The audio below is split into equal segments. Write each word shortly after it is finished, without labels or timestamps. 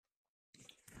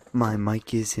My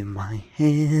mic is in my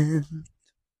hand.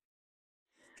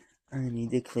 I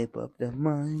need to clip up the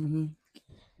mic.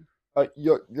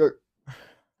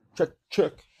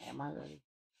 Check. Am I ready?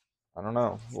 I don't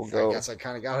know. I guess I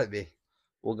kind of gotta be.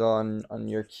 We'll go on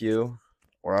your cue.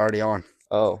 We're already on.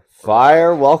 Oh,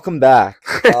 fire! Welcome back.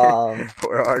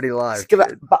 We're already live.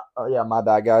 Oh yeah, my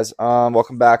bad, guys.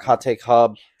 Welcome back, Hot Take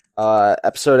Hub.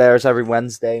 Episode airs every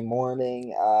Wednesday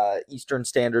morning, Eastern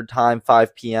Standard Time,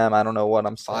 5 p.m. I don't know what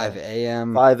I'm saying. 5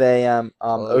 a.m. 5 a.m.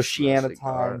 Close to Oceania the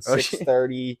cigar. time,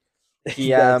 6:30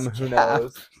 p.m. That's Who cap.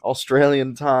 knows?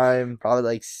 Australian time. Probably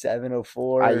like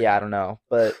 7:04. Yeah, I don't know.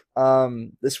 But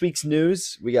this week's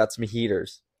news, we got some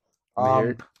heaters.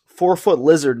 Weird. 4-foot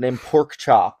lizard named Pork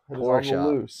Chop. It was Pork on chop. the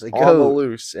loose. The On the goat.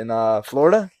 loose in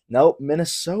Florida? nope,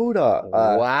 Minnesota.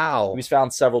 Wow. He was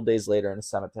found several days later in a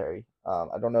cemetery.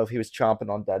 I don't know if he was chomping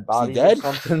on dead bodies dead? or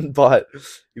something, but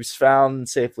he was found and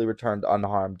safely returned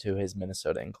unharmed to his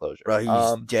Minnesota enclosure. Bro,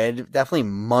 he's dead. Definitely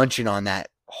munching on that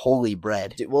holy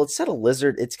bread. Dude, well, it said a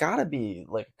lizard. It's got to be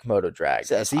like a Komodo drag.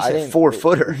 He said didn't-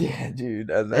 4-footer. Yeah, dude.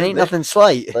 And That ain't nothing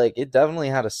slight. Like, it definitely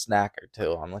had a snack or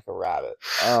two on like a rabbit.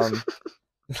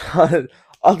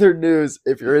 Other news,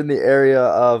 if you're in the area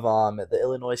of the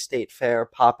Illinois State Fair,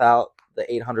 pop out the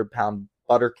 800-pound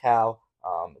butter cow.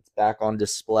 It's back on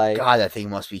display. God, that thing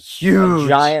must be A huge.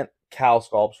 giant cow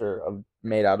sculpture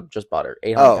made out of just butter,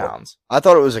 800 pounds. I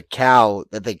thought it was a cow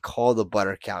that they called a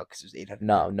butter cow because it was 800.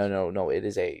 No. It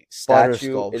is a Butter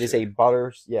statue. It is sculpture. a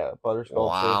butter sculpture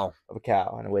Wow. of a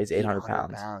cow, and it weighs 800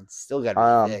 pounds. Still got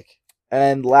to be thick.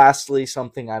 And lastly,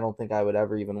 something I don't think I would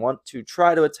ever even want to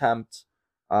try to attempt.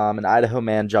 An Idaho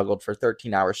man juggled for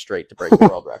 13 hours straight to break the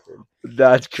world record.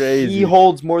 That's crazy. He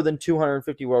holds more than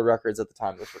 250 world records at the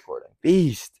time of this recording.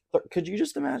 Beast. Could you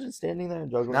just imagine standing there and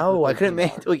juggling? No, for I couldn't 13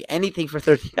 imagine doing anything for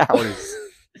 13 hours.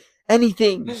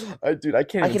 Anything. Dude, I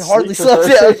can't. I even can hardly sleep for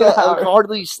sleep. 13 I hours. can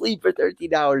hardly sleep for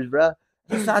 13 hours, bro.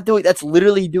 That's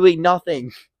literally doing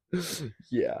nothing.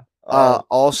 Yeah.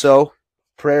 Also,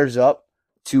 prayers up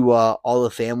to all the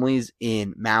families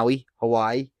in Maui,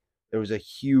 Hawaii. There was a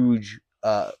huge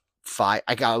fire.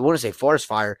 I want to say forest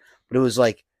fire, but it was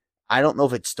like, I don't know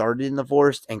if it started in the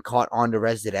forest and caught onto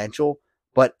residential,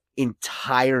 but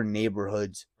entire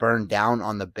neighborhoods burned down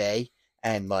on the bay,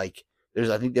 and like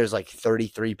I think there's like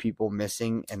 33 people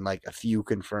missing and like a few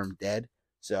confirmed dead.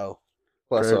 So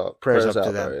prayers up to out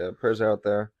them. there. Yeah, prayers out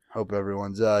there. Hope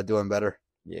everyone's doing better.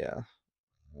 Yeah.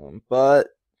 But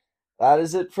that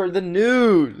is it for the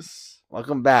news.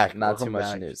 Welcome back. Not Welcome too much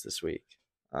back. news this week.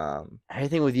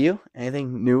 Anything with you?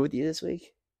 Anything new with you this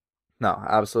week? No,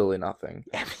 absolutely nothing.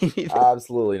 Me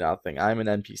Absolutely nothing. I'm an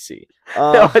NPC.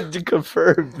 No, to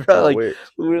confirm, bro. No, Like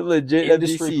we're legit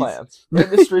industry NPCs. plants.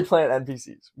 Industry plant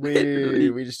NPCs. Literally.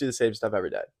 We just do the same stuff every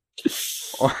day.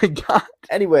 Oh my god!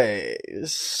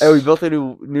 Anyways. Hey, we built a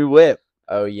new whip.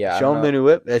 Oh yeah. Show them the new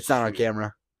whip. It's not on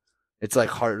camera. It's like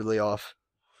hardly off.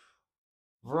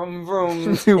 Vroom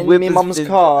vroom. New in whip me is mom's been-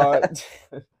 car.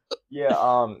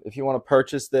 Yeah. If you want to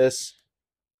purchase this,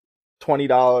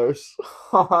 $20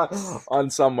 on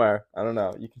somewhere. I don't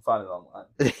know. You can find it online.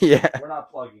 Yeah. We're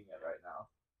not plugging it right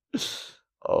now.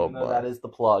 Oh Even though my. that is the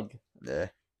plug. Yeah.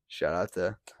 Shout out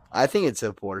to. I think it's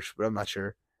a Porsche, but I'm not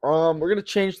sure. We're gonna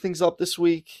change things up this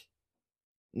week.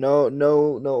 No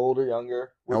older,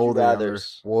 younger. Would you Older, younger.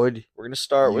 rathers? Would We're gonna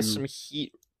start with you some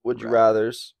heat. Would you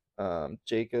rather? rathers?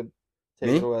 Jacob,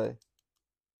 take Me? it away.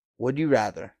 Would you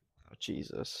rather? Oh,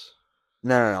 Jesus.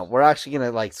 No. We're actually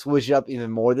gonna like switch it up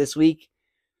even more this week.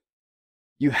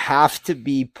 You have to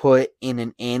be put in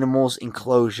an animal's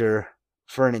enclosure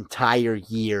for an entire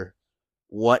year.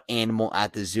 What animal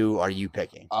at the zoo are you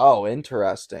picking? Oh,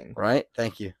 interesting. Right?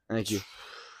 Thank you. And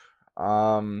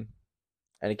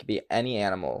it could be any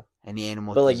animal, Any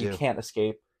animal, but at like the you zoo. can't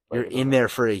escape. You're in there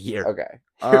for a year. Okay.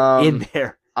 You're in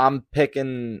there. I'm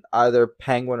picking either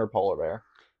penguin or polar bear.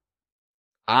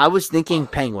 I was thinking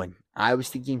penguin.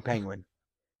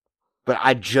 But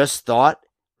I just thought,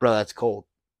 bro, that's cold.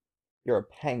 You're a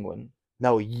penguin.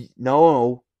 No,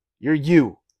 you're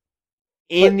you.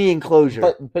 In the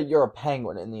enclosure. But you're a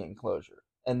penguin in the enclosure,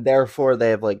 and therefore they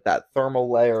have like that thermal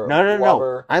layer. No. of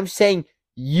blubber. I'm saying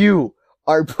you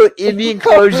are put in the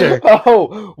enclosure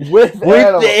Oh, with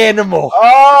with the animal.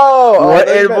 Oh, What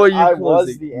I animal are you I was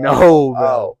closing? the No, animal. bro.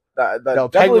 Oh, that No,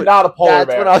 definitely penguin- not a polar That's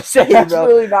bear. what I'm saying, bro.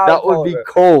 Definitely not. That a polar would be bear.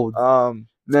 cold.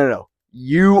 No.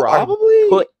 You Probably. are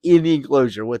put in the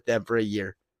enclosure with them for a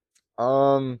year.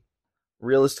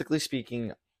 Realistically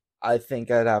speaking, I think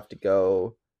I'd have to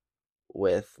go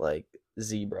with like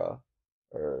zebra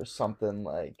or something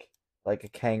like like a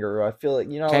kangaroo. I feel like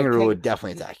Kangaroo would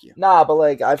definitely attack you. Nah, but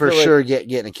like I For feel sure, like,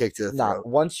 getting a kick to the nah. throat.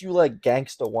 Once you like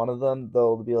gangsta one of them,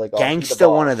 they'll be like, "Oh, be the Gangsta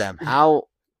one boss." of them.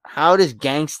 How does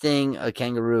gangsting a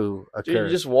kangaroo Dude, occur? you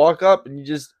just walk up and you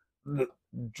just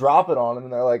drop it on them,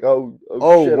 and they're like, "Oh,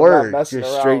 Oh, shit, I'm not word! messing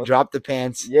Just around straight with drop the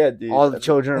pants. Yeah, dude. All the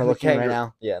children are and looking right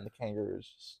now. Yeah, and the kangaroo's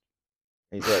just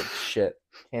he's like, shit,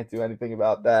 can't do anything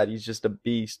about that. He's just a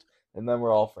beast. And then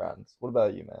we're all friends. What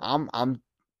about you, man? I'm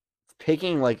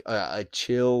picking like a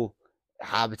chill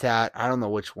habitat. I don't know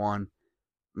which one.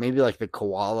 Maybe like the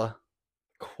koala.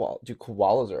 Dude,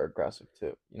 koalas are aggressive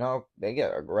too. They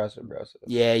get aggressive.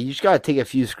 Yeah, you just gotta take a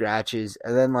few scratches,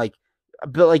 and then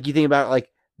but like you think about like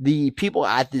the people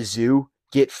at the zoo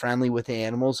get friendly with the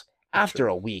animals after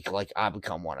a week. Like I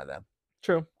become one of them.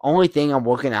 True. Only thing I'm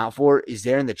looking out for is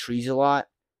they're in the trees a lot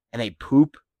and they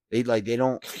poop. They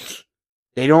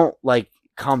don't like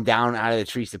come down out of the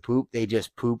trees to poop. They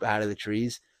just poop out of the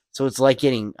trees. So it's like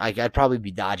I'd probably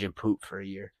be dodging poop for a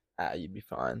year. You'd be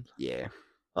fine. Yeah.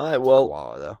 All right, well,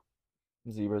 Koala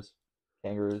though. zebras,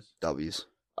 kangaroos. W's.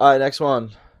 All right, next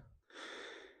one.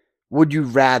 Would you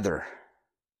rather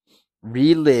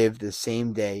relive the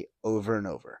same day over and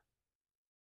over,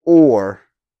 or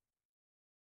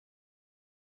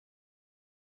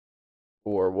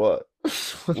what?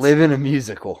 live in a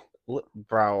musical?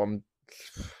 Bro,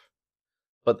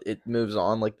 but it moves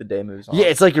on like the day moves on. Yeah,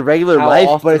 it's like your regular How life,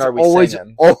 often but it's are we always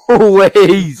singing?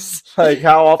 like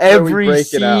how often are we every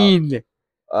breaking scene.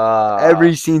 out?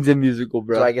 Every scene's a musical,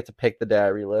 bro. Do I get to pick the day I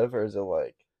relive, or is it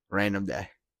like Random day?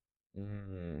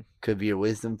 Could be your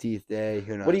wisdom teeth day.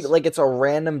 Who knows? What do you like? It's a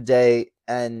random day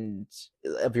and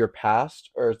of your past,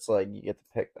 or it's like you get to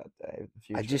pick that day of the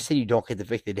future. I just said you don't get to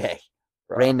pick the day.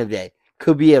 Bro. Random day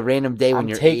could be a random day when I'm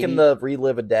you're taking 80. the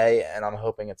relive a day, and I'm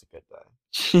hoping it's a good day.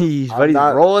 Jeez, I'm buddy,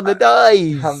 not- rolling the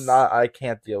dice. I'm not. I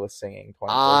can't deal with singing. 24/7.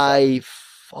 I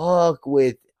fuck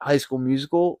with High School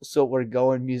Musical, so we're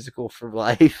going musical for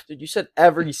life. Dude, you said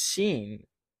every scene,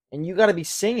 and you got to be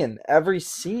singing every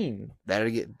scene. Better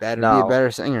be a No.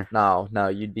 better singer. No,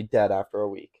 you'd be dead after a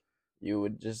week. You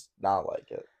would just not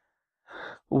like it.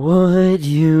 Would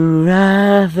you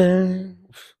rather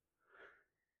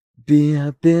be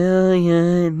a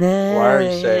billionaire? Why are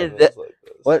you saying this like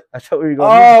this? What? I thought we were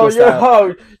going musical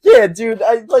style. yeah, dude.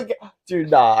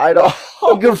 Nah, I don't.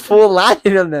 I'll go full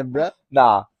Latin on them, bro.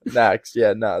 Nah, next.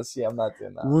 Yeah, no. See, I'm not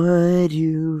doing that. Would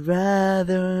you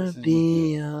rather This is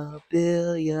be a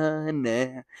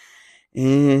billionaire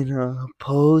in a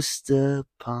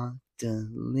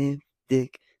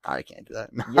post-apocalyptic? I can't do that.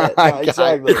 Yeah, no,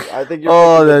 exactly. I think you're.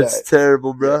 Oh, picking the that's day.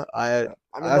 terrible, bro. I mean,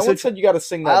 I no also one said you got to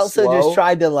sing that I also slow, just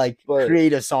tried to but-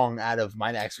 create a song out of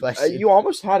my next question. You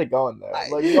almost had it going there.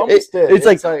 Like you almost did. It's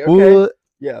like, okay. what-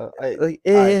 Yeah. like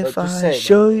let's if just I say it,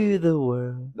 show man. you the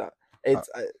world. I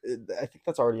think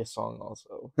that's already a song,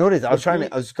 also. No, it is. I was The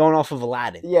I was going off of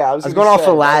Aladdin. Yeah, I was going gonna off say,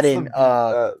 that's Aladdin.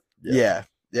 the-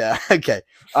 Yeah. Okay.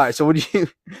 All right. So, would you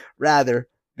rather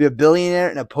be a billionaire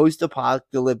in a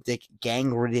post-apocalyptic,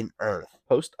 gang-ridden Earth?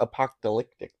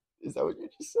 Post-apocalyptic. Is that what you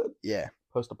just said? Yeah,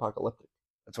 Post-apocalyptic.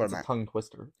 that's what It's I a meant. tongue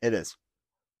twister. It is.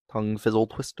 Tongue fizzle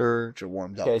twister. Which are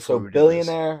warmed up. Okay, before so we do this.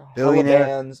 billionaire, Billionaire,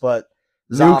 hella bands, but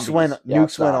Zombies. nukes Yeah,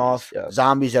 went zombies, off. yeah.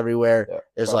 Zombies everywhere. Yeah,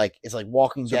 There's so- it's like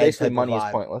Walking So Dead. basically, type of money is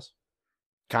vibe. pointless.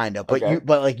 Kind of, but Okay.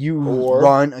 you Or-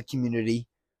 run a community,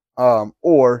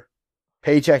 or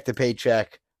paycheck to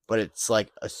paycheck, but it's like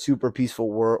a super peaceful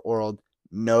world,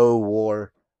 no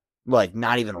war, like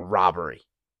not even robbery.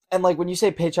 And like when you say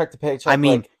paycheck to paycheck, I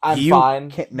mean, like, I'm you fine.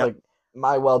 can't- no. Like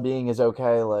my well-being is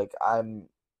okay. Like I'm.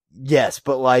 Yes,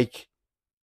 but like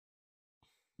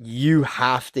you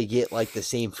have to get like the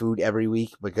same food every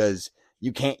week because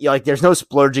you can't. There's no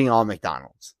splurging on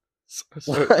McDonald's.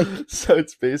 So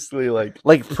it's basically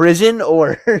Like prison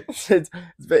or it's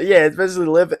basically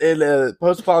live in a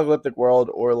post-apocalyptic world,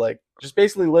 or like just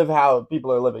basically live how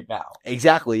people are living now.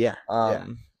 exactly, yeah.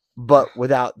 But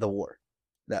without the war.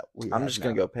 I'm just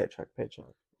gonna go paycheck.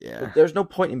 Yeah, But there's no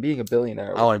point in being a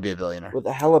billionaire I want to be a billionaire. with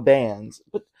a hella bands.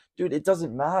 But dude, it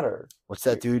doesn't matter. What's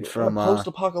that dude You're from in a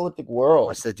post-apocalyptic world?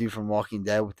 What's that dude from Walking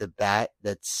Dead with the bat?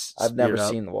 That's I've never speared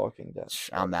up? seen The Walking Dead.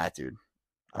 I'm that dude.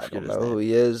 I forget don't his know name. who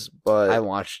he is, but I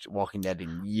watched Walking Dead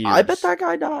in years. I bet that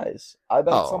guy dies. I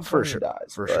bet Oh, at some for point sure, he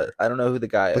dies. for but sure. I don't know who the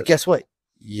guy is. But guess what?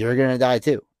 You're gonna die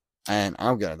too, and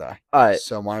I'm gonna die. All right,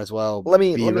 So might as well. let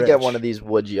me be get one rich. of these.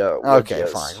 Would you? Okay,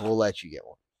 fine. We'll let you get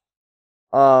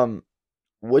one.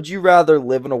 Would you rather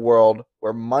live in a world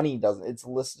where money doesn't? It's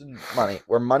listed money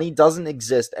where money doesn't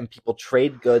exist and people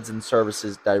trade goods and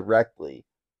services directly,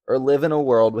 or live in a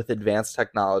world with advanced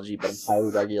technology but a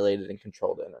highly regulated and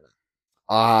controlled internet?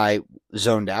 I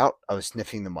zoned out. I was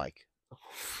sniffing the mic.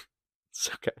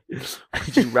 Okay.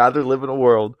 Would you rather live in a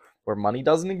world where money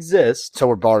doesn't exist? So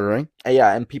we're bartering.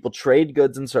 Yeah, and people trade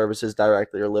goods and services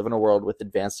directly, or live in a world with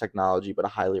advanced technology but a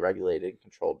highly regulated and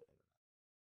controlled.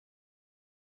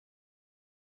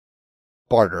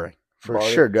 Bartering. For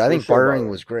Barter- sure, dude. I for think sure, bartering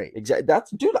was great. Exactly.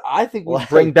 That's dude. I think we Like-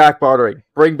 bring back bartering.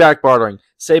 Bring back bartering.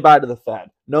 Say bye to the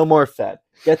Fed. No more Fed.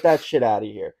 Get that shit out of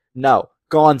here. No,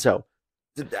 Gonzo.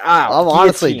 Ow, I'm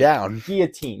honestly guillotine. down.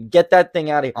 Guillotine. Get that thing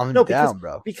out of here. I'm no, down,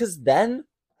 bro. Because then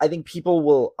I think people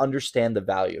will understand the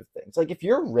value of things. Like if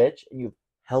you're rich and you have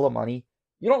hella money,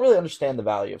 you don't really understand the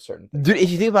value of certain things. Dude, if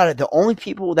you think about it, the only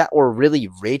people that were really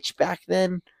rich back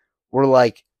then were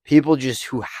like people just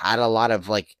who had a lot of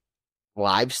like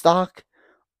livestock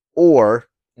or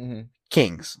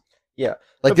kings. Yeah.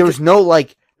 Like there was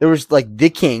like the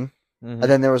king, Mhm. and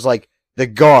then there was like the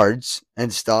guards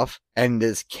and stuff, and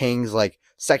this king's like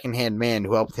secondhand man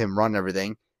who helped him run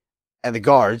everything, and the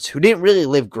guards who didn't really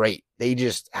live great. They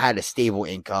just had a stable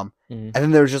income. Mhm. And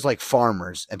then there was just like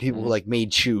farmers and people who Mhm. like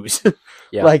made shoes.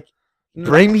 Yeah. Like,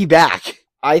 bring me back.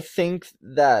 I think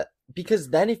that because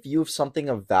then if you have something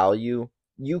of value,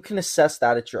 you can assess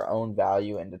that at your own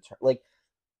value and determine. Like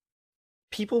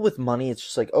people with money, it's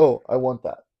just like, oh, I want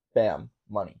that. Bam,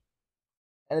 money.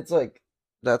 And it's like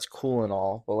that's cool and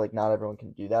all, but like not everyone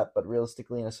can do that. But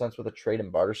realistically, in a sense, with a trade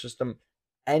and barter system,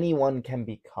 anyone can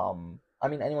become. I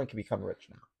mean, anyone can become rich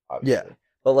now, obviously. Yeah.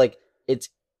 But like it's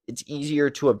easier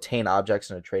to obtain objects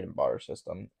in a trade and barter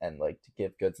system and like to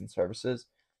give goods and services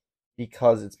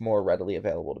because it's more readily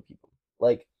available to people.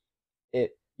 Like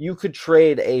you could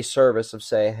trade a service of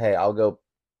say, hey, I'll go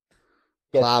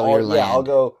Plow your land. Yeah, I'll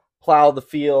go plow the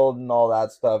field and all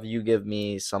that stuff. You give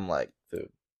me some like food.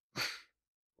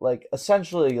 Like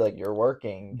essentially, like you're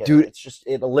working, dude. It's just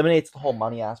it eliminates the whole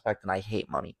money aspect, and I hate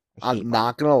money. I'm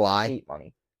not gonna lie. I hate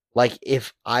money. Like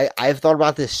if I've thought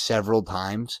about this several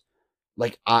times.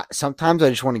 Like sometimes I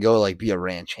just want to go like be a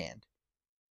ranch hand.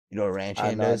 You know what a ranch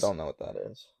hand is? I don't know what that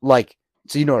is. Like,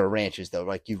 so you know what a ranch is though.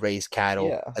 Like you raise cattle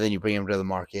Yeah. and then you bring them to the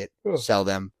market, Huh. sell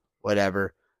them,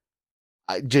 whatever.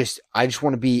 I just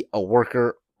want to be a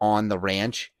worker on the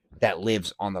ranch that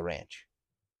lives on the ranch.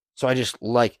 So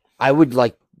I would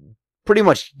like pretty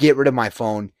much get rid of my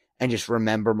phone and just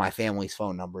remember my family's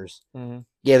phone numbers. Mm-hmm.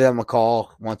 Give them a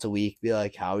call once a week, be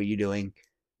like, how are you doing?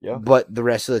 Yeah. But the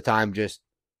rest of the time, just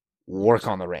work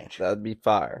on the ranch. That'd be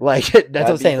fire. Like that's what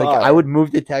I'm saying. Like I would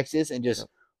move to Texas and just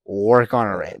work on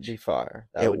a ranch. That'd be fire.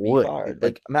 It would. Fire. Dude.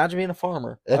 Like imagine being a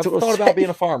farmer. That's I've what I'm thought about saying. being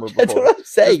a farmer before. That's what I'm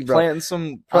saying, Just bro. Plant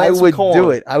some corn. do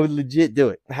it. I would legit do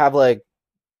it. Have like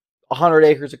 100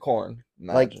 acres of corn.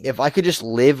 Imagine. Like if I could just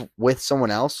live with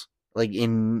someone else, like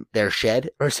in their shed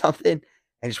or something,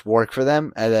 and just work for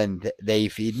them, and then they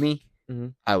feed me,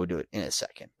 I would do it in a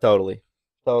second. Totally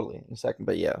in a second.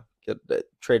 But yeah, get the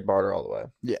trade barter all the way.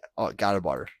 Yeah, oh, gotta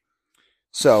barter.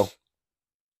 So,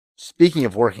 speaking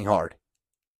of working hard,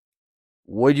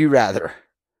 would you rather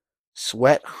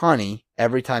sweat honey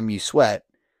every time you sweat,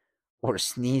 or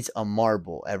sneeze a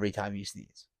marble every time you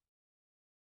sneeze?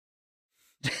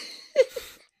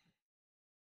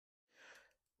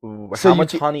 Ooh, So how you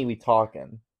much ca- honey we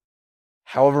talking?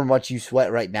 However much you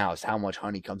sweat right now is how much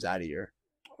honey comes out of your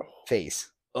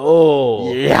face.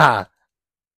 Oh, Yeah.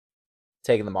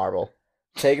 Taking the marble.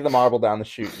 Taking the marble down the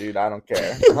chute, dude. I don't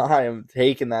care. I am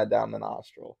taking that down the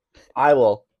nostril. I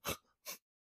will.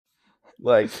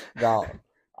 Like, gone.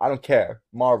 I don't care.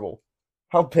 Marble.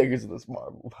 How big is this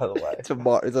marble, by the way? It's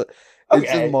a it's a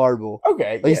Okay. marble.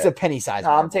 Okay. Like, it's yeah. a penny size.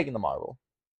 Nah, I'm taking the marble.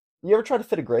 You ever try to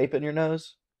fit a grape in your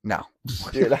nose? No.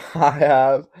 Dude, I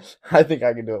have. I think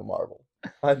I can do a marble.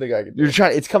 I think I can do You're it.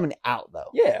 trying. It's coming out though.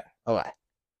 Yeah. Okay.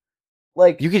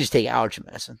 Like, You could just take allergy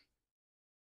medicine.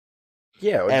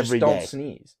 yeah, or every just don't day.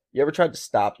 sneeze. You ever tried to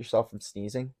stop yourself from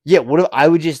sneezing? Yeah. What if I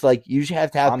would just like you just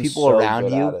have to have I'm people so around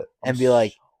good you at it. and be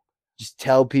like, just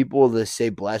tell people to say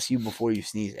bless you before you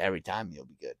sneeze every time. You'll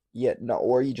be good. yeah, no,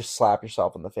 or you just slap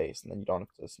yourself in the face and then you don't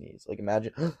have to sneeze. Like,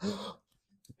 imagine,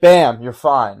 bam, you're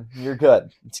fine. You're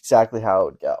good. It's exactly how it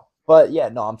would go. But yeah,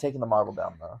 no, I'm taking the marble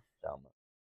down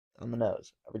the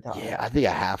nose every time. Yeah, I think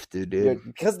I have to, dude.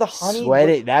 Because the honey, Sweat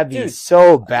it. That'd be dude,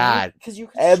 so bad. Because you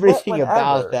can Everything sweat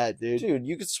about whenever. that, dude. Dude,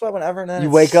 you can sweat whenever, and then You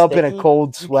it's wake up in a sticky.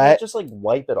 cold You sweat. can't just like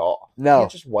wipe it off. No. You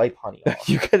can't just wipe honey off.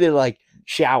 You gotta like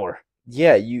shower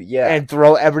Yeah, and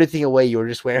throw everything away you were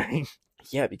just wearing.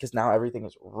 yeah, because now everything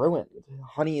is ruined.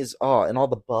 Honey is and all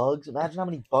the bugs. Imagine how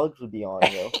many bugs would be on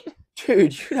you,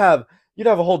 dude. You'd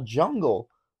have a whole jungle.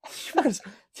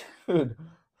 Dude,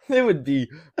 it would be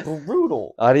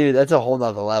brutal. That's a whole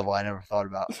nother level I never thought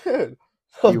about. Dude,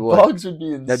 the You would. bugs would be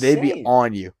insane. That they'd be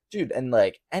on you. Dude, and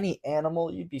like any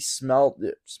animal, you'd be smelled.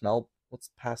 What's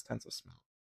the past tense of smell?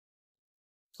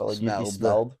 but like you'd be Smelled.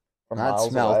 smelled from Not miles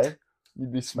smelt. away.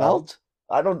 You'd be smelled. Smelt?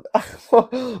 I don't.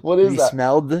 What is Be that?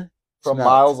 smelled? From Smelt.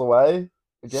 miles away?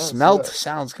 I guess, Smelt yeah.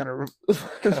 sounds kind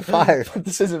of fire. But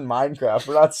this isn't Minecraft.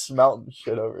 We're not smelting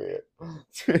shit over here.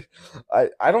 Dude,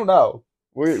 I don't know.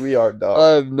 We are dumb. I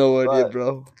have no idea, But-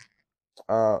 bro.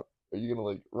 Are you gonna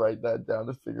like write that down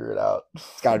to figure it out?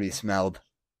 It's gotta be smelled.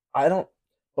 I don't.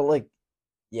 But like,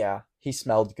 yeah, he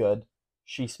smelled good.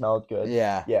 She smelled good.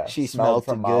 Yeah. Yeah, She smelled smelled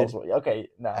from good. miles away. Okay,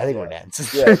 no, I think yeah. we're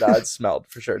dense. Yeah, no, it's smelled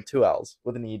for sure. 2 L's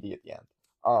with an ed at the end.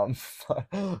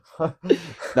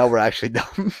 No, we're actually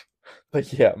dumb.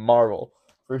 But yeah, Marvel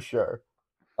for sure.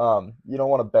 You don't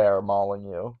want a bear mauling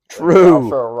you. Like, True. out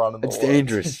for a run in the It's woods.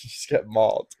 dangerous. You just get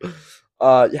mauled.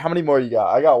 How many more you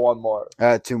got? I got one more.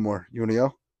 2 more. You wanna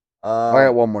go? I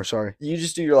got one more, sorry. You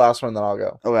just do your last one, then I'll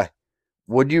go. Okay.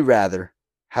 Would you rather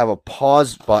have a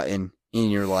pause button in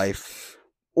your life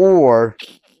or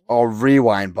a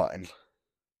rewind button?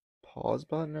 Pause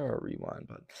button or a rewind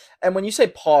button? And when you say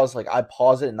pause, like I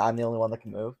pause it and I'm the only one that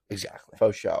can move. Exactly.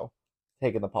 Faux show.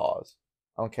 Taking the pause.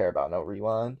 I don't care about no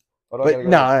rewind. What do I But gotta go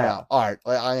no. with? All right,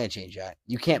 I'm gonna change that.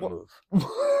 You can't What? move.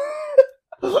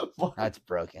 What? That's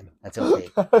broken. That's okay.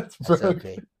 That's That's broken.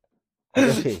 okay.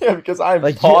 That's okay. Yeah, because I'm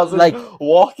Like, you- pausing, like-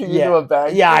 walking Yeah. into a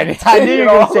bank. Yeah, I knew you were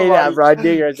gonna say that, bro. I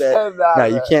knew you were gonna say that. No,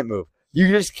 you can't move. You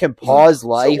just can pause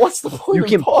life. So what's the point? You of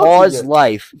can pausing pause it?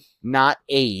 life, not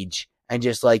age, and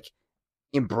just like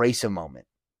embrace a moment.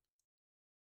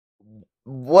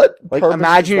 What? Like purpose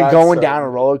imagine does you're that going serve? down a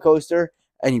roller coaster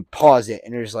and you pause it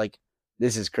and you're just like,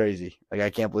 this is crazy. Like I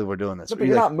can't believe we're doing this. No, Or but you,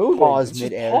 you're like, not moving. pause It's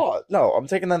just midair. pause. No, I'm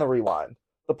taking that in the rewind.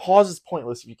 The pause is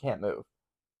pointless if you can't move.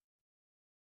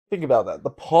 Think about that. The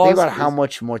pause. Think about how is-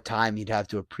 much more time you'd have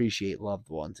to appreciate loved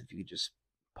ones if you could just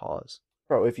pause.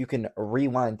 Bro, if you can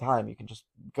rewind time, you can just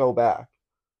go back.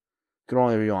 You could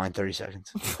only rewind 30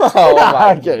 seconds. Oh my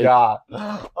I'm kidding. god.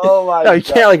 Oh my No, you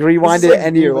god. can't like rewind This it is at like the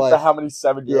end of dude your with life. the how many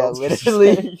 7-year-olds Yeah, you're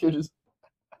literally. you're just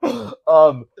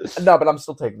no, but I'm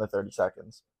still taking the 30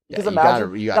 seconds. Because Yeah,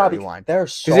 imagine you gotta nah, because rewind. there are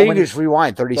Because so then you many can just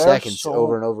rewind 30 there are seconds so-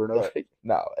 over and over and over.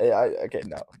 No, okay,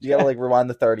 no. You gotta like rewind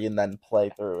the 30 and then play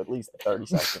through at least the 30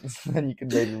 seconds. Then you can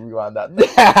maybe rewind that.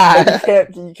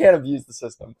 Like, you can't abuse the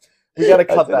system. You gotta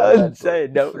cut that. eventually.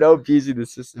 No abusing the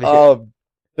system.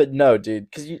 But no, dude,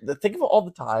 because you think of all the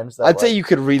times that I'd say like, you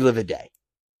could relive a day.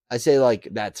 I'd say like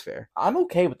that's fair. I'm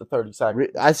okay with the 30 seconds.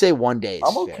 I'd say one day is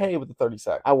I'm fair. okay with the 30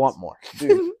 seconds. I want more.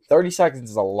 Dude, 30 seconds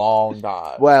is a long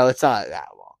time. Well, it's not that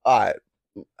long.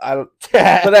 I don't.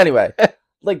 But anyway,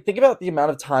 like think about the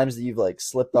amount of times that you've like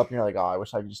slipped up and you're like, oh, I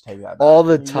wish I could just take that. Back. All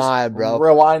the You just time, bro.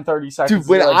 Rewind 30 seconds. Dude,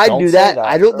 when and you're like, I "Don't do say that,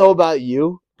 I don't bro." know about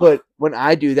you, but when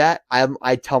I do that,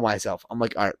 I tell myself, I'm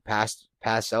like, all right, past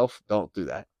self, don't do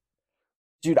that.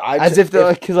 Dude, As if they're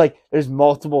like, because like there's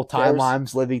multiple There's-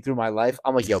 timelines living through my life.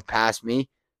 I'm like, yo, past me,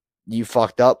 you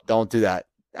fucked up. Don't do that.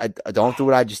 I don't do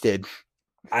what I just did.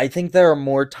 I think there are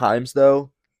more times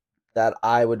though that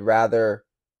I would rather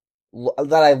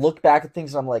that I look back at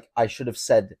things and I'm like, I should have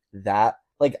said that.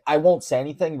 Like I won't say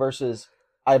anything versus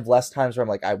I have less times where I'm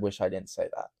like, I wish I didn't say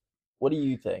that. What do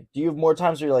you think? Do you have more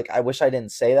times where you're like, I wish I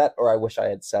didn't say that, or I wish I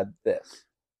had said this?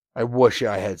 I wish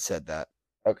I had said that.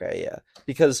 Okay, yeah.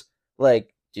 Because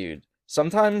like, dude,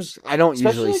 sometimes I don't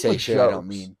especially, usually like, say with shit I don't jokes,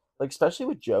 mean. like especially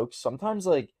with jokes, sometimes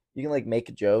like you can like make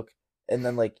a joke and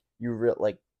then like you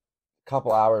like a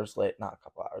couple hours late, not a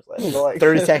couple hours later, but like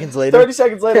 30 seconds later. 30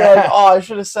 seconds later, like, oh, I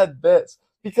should have said this.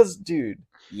 Because, dude,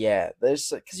 yeah, there's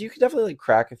because you can definitely like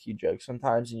crack a few jokes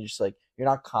sometimes, and you're just like you're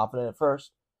not confident at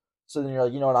first, so then you're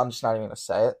like, you know what, I'm just not even gonna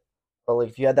say it. But like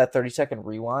if you had that 30-second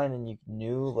rewind and you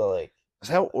knew the like,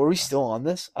 Were we still on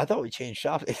this? I thought we changed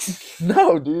topics.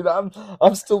 no, dude, I'm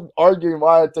still arguing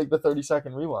why I take the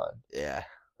 30-second rewind. Yeah.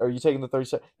 Are you taking the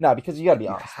 30-second? No, because you gotta be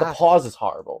You honest. The have to. pause is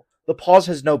horrible. The pause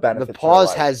has no benefit. The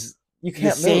pause has you the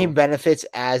can't same move. benefits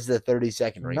as the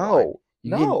 30-second rewind.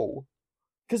 You can- No,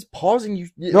 because pausing you.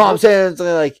 No, I'm saying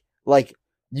something like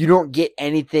you don't get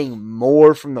anything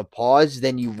more from the pause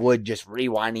than you would just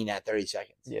rewinding that 30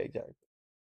 seconds. Yeah, exactly.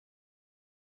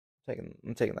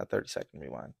 I'm taking that 30-second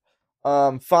rewind.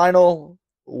 Final,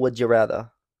 would you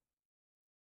rather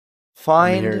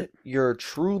find you're- your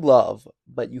true love,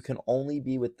 but you can only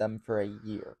be with them for a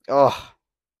year, Oh,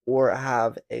 or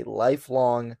have a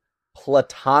lifelong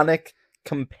platonic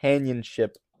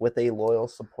companionship with a loyal,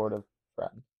 supportive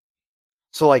friend?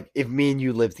 so like if me and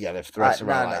you live together for the rest of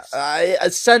our lives,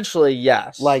 Essentially,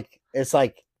 yes. like it's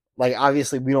like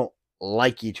obviously we don't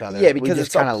like each other. Yeah, because we just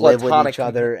it's a kind of live with platonic each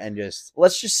other and just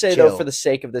let's just say though, chill. for the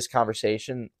sake of this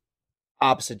conversation,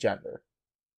 opposite gender.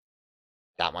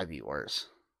 that might be worse.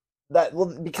 That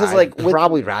because I'd like with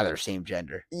probably rather same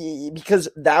gender. because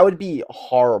that would be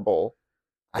horrible.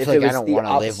 I if feel it like I was don't the want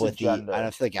to live opposite with gender. I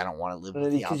don't feel like I don't want to live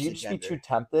with the Because opposite you'd just be gender. too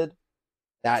tempted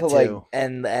That to too. like,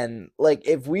 and like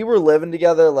if we were living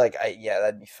together, like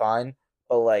that'd be fine.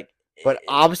 But like, But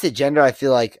opposite gender, I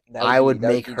feel like I would that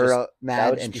would make be her just-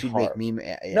 mad just and be she'd hard. make me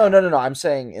mad. Yeah. No. I'm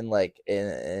saying in like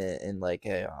in like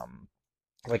a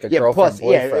Yeah, girlfriend plus,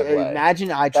 yeah, boyfriend way.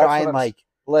 imagine I That's try what and I'm like.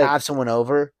 have someone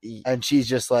over and she's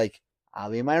just like,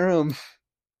 I'll be in my room.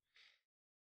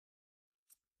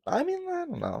 I mean, I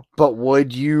don't know. But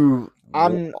would you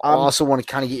I'm also want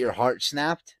to kind of get your heart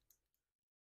snapped?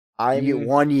 You get I'm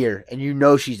 1 year and you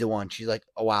know she's the one. She's like,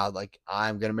 oh wow, like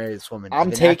I'm gonna marry this woman. I'm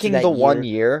And then after taking that the 1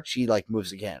 year. She like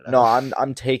moves to Canada. No,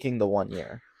 I'm taking the 1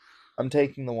 year. I'm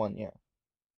taking the 1 year.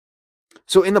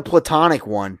 So in the platonic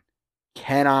one,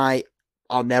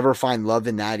 I'll never find love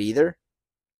in that either.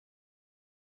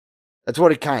 That's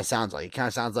what it kind of sounds like. It kind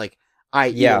of sounds like I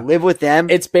either live with them,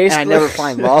 It's basically and I never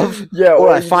find love, yeah, or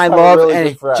I you just find have a love really and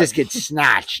good it friend. just gets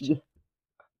snatched.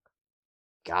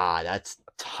 God, that's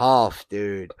tough,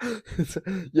 dude.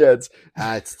 Yeah,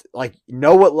 That's like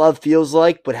know what love feels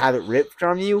like, but have it ripped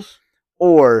from you,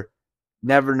 or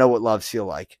never know what love feels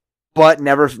like, but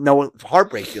never know what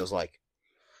heartbreak feels like.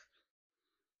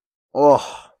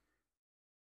 Oh,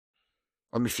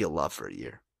 let me feel love for a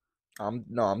year.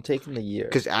 I'm taking the year.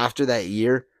 Because after that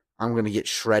year, I'm gonna get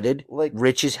shredded, Like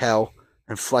rich as hell,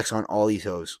 and flex on all these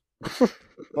hoes.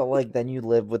 But like then you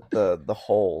live with the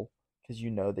hole because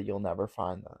you know that you'll never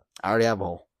find that. I already have a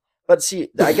hole. But see,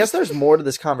 I guess there's more to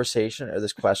this conversation or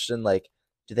this question. Like,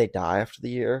 do they die after the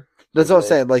year? That's what I'm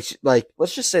saying. Like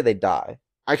Let's just say they die.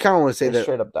 I kind of want to say They that.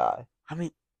 straight up die. I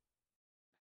mean,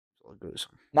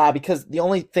 gruesome. Nah, because the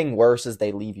only thing worse is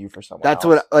they leave you for someone That's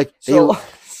else. what like. So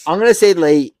I'm gonna say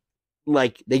they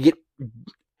get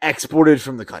exported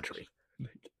from the country.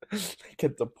 they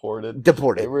get deported.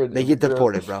 Deported. They get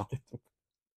deported, bro.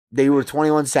 They were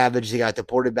 21 Savage. They got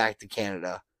deported back to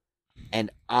Canada, and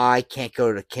I can't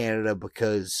go to Canada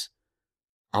because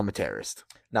I'm a terrorist.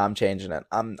 No, I'm changing it.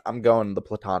 I'm going the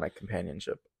platonic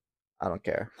companionship. I don't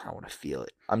care. I want to feel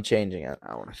it. I'm changing it.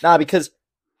 I want to. Nah, because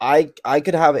I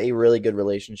could have a really good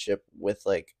relationship with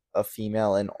like a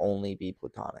female and only be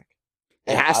platonic.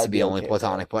 It has to be only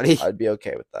platonic, buddy. I'd be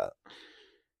okay with that.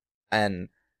 And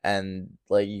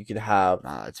like you could have.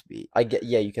 Nah, that's beat.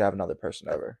 You could have another person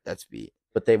over. That's beat.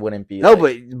 But they wouldn't be. No,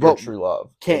 like, but true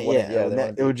love. Can't.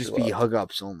 It would just be hug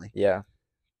ups only. Yeah.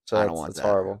 So I don't want that.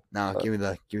 Horrible. No, give me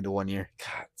the 1 year.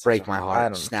 God, Break my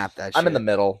heart. Snap that shit. I'm in the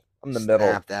middle.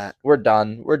 Snap that. We're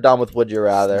done. We're done with Would You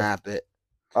Rather. Snap it.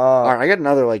 All right, I got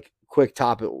another quick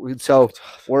topic. So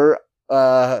we're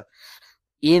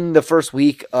in the first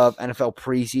week of NFL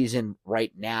preseason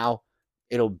right now.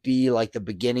 It'll be like the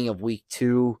beginning of week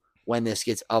 2 when this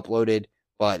gets uploaded,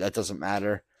 but that doesn't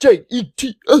matter.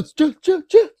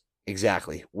 JETS.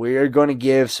 Exactly. We're going to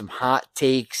give some hot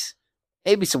takes,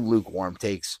 maybe some lukewarm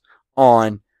takes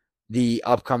on the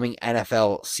upcoming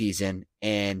NFL season,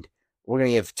 and we're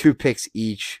going to give 2 picks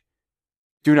each.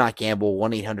 Do not gamble.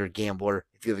 1-800-GAMBLER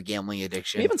if you have a gambling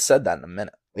addiction. We haven't said that in a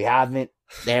minute. We haven't.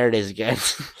 There it is again.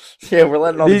 Yeah, we're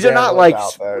letting all these are not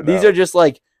these are just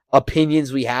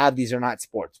opinions we have. These are not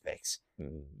sports picks.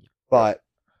 But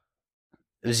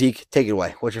Zeke, take it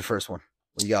away. What's your first one?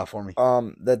 What you got for me?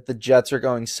 That the Jets are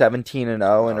going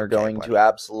 17-0 and are going to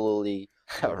absolutely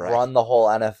run the whole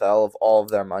NFL of all of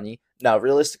their money. Now,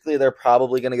 realistically, they're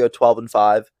probably going to go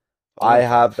 12-5. I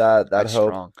have that hope.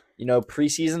 Strong. You know,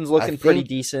 preseason's looking pretty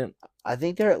decent. I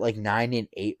think they're at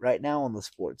 9-8 right now on the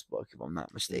sports book, if I'm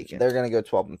not mistaken. They're going to go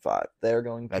 12-5. They're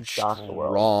going to shock the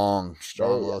world.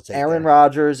 Strong. Aaron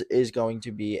Rodgers is going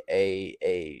to be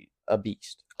a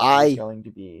beast. He's going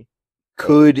to be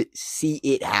could see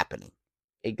it happening.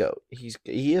 A goat. He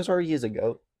already is a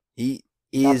goat. He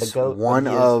is one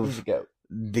of goat.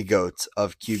 The goats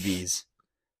of QBs.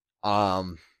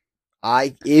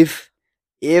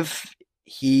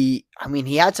 He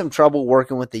had some trouble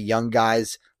working with the young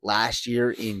guys last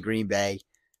year in Green Bay.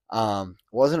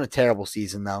 Wasn't a terrible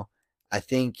season though. I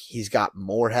think he's got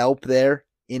more help there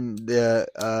in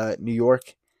the New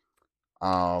York.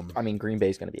 Green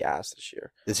Bay's going to be ass this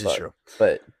year. This is true.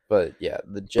 But yeah,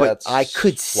 the Jets. But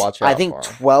I think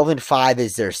 12-5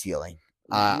 is their ceiling.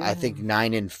 I think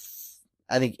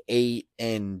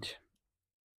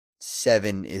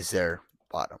 8-7 is their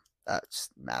bottom. That's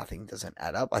mathing doesn't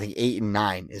add up. I think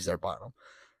 8-9 is their bottom.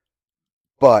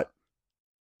 But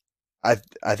I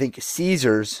think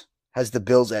Caesars has the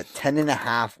Bills at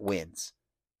 10.5 wins,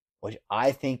 which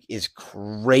I think is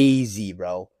crazy,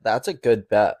 bro. That's a good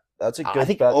bet. That's a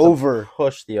good bet. Over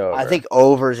push the over. I think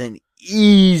over is an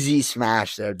easy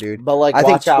smash there, dude. But like, I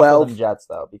think watch out 12 for them Jets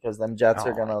though, because them Jets are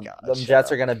Oh my gonna God, them shut Jets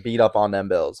up. are gonna beat up on them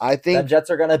Bills. I Them think Jets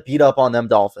are gonna beat up on them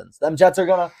Dolphins. Them Jets are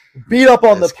gonna beat up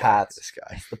on the this guy, Pats. This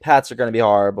guy. The Pats are gonna be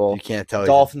horrible. You can't tell.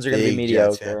 Dolphins are gonna be big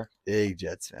Jets fan. mediocre. Big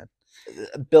Jets fan.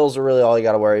 Bills are really all you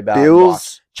got to worry about.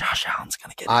 Bills. Josh Allen's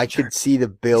gonna get. I injured. could see the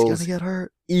He's Bills gonna get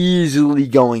hurt. easily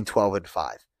going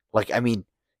 12-5. Like, I mean,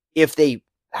 if they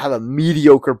have a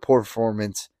mediocre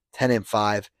performance,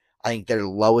 10-5, I think their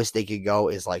lowest they could go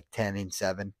is like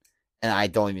 10-7, and I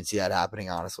don't even see that happening,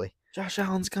 honestly. Josh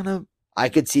Allen's gonna. I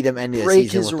could see them ending the break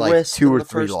season his with like wrist 2 in or the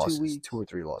 3 first 2 losses. weeks. 2 or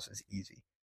 3 losses, easy.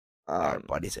 Our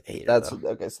buddy's a hater. That's though.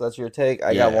 okay. So that's your take.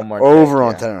 I got one more. Over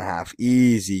on take, 10.5,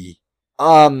 easy.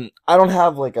 I don't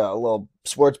have like a little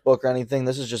sports book or anything.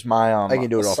 This is just my I can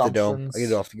do it off the dome. assumptions. I can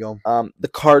do it off the dome. The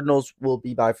Cardinals will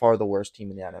be by far the worst team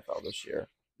in the NFL this year.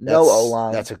 No O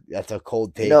line. That's a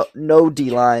cold take. No D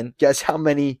line. Guess how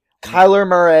many? Kyler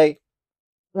Murray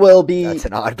will be. That's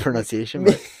an odd pronunciation.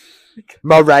 But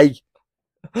Murray.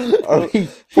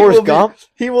 Forrest Gump.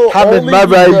 He will Hammond only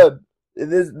Murray. be good.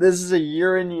 This is a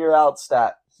year in year out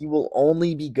stat. He will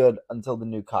only be good until the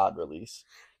new COD release.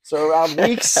 So around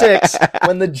week 6,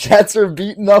 when the Jets are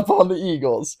beating up on the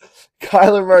Eagles,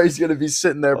 Kyler Murray's gonna be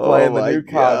sitting there playing the new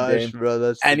COD game,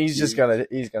 bro, and he's gonna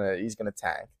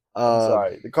tank. I'm Um,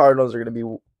 sorry, the Cardinals are gonna be.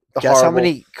 Guess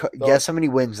horrible. how many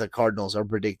wins the Cardinals are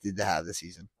predicted to have this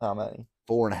season? How many?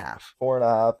 4.5.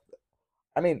 4.5.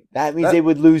 I mean, That means they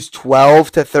would lose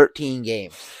 12-13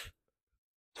 games.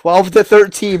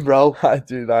 12-13, bro.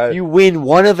 dude, You win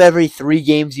one of every 3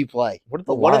 games you play. what are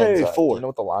the one of Lions? every Do 4. you know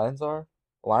what the Lions are?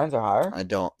 The Lions are higher. I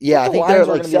don't. Yeah, I The think they're Lions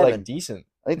are like gonna 7. be like decent.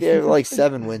 I think they're like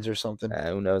 7 wins or something.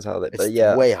 Who knows how they? It's But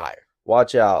yeah, way higher.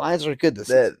 watch out. Lions are good this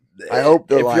season. The- I hope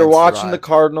the if Lions you're watching the survive.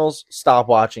 Cardinals, stop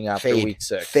watching after Fade. week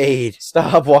 6. Fade.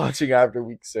 Stop watching after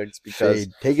week 6 because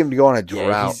Fade. Take him to go on a yeah,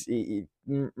 drought.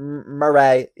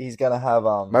 Murray, he's gonna have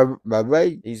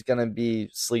Murray. he's gonna be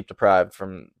sleep deprived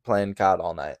from playing COD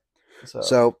all night.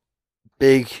 So,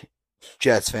 big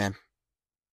Jets fan,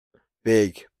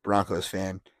 big Broncos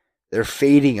fan. They're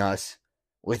fading us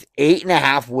with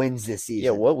 8.5 wins this season.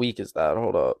 yeah, what week is that?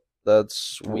 Hold up,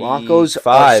 that's Broncos week are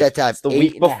 5. set to have It's the 8.5.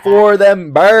 week before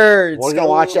them birds. We're gonna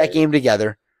watch that game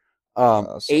together.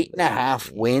 Sunday.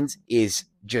 8.5 wins is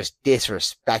just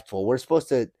disrespectful. We're supposed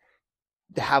to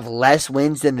have less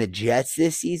wins than the Jets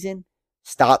this season.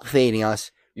 Stop fading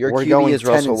us. Your We're QB going is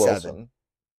Russell 10-7. Wilson.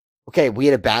 Okay, we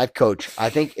had a bad coach. I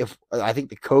think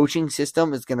the coaching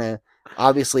system is gonna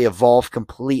obviously evolve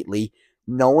completely.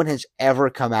 No one has ever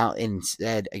come out and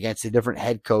said against a different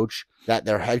head coach that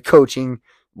their head coaching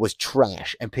was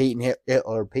trash. And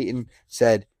Peyton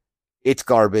said it's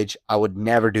garbage. I would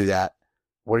never do that.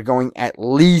 We're going at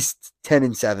least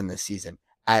 10-7 this season.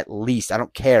 At least. I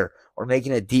don't care. We're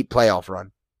making a deep playoff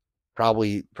run.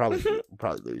 Probably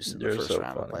lose in the You're first so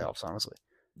round of funny. playoffs, honestly.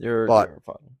 You're funny.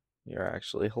 You're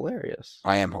actually hilarious.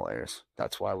 I am hilarious.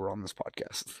 That's why we're on this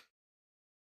podcast.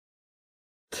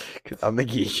 'Cause I'm the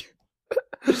geek.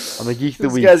 I'm the geek of the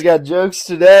This week. guy's got jokes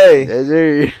today. Yes,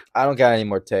 sir. I don't got any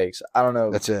more takes. I don't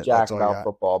know That's it. jack That's all I about got.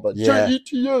 football, but Yeah.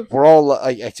 JETF. We're all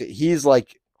like, he's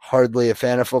like hardly a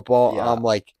fan of football. Yeah. I'm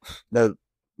like the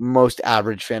most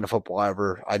average fan of football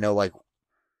ever. I know like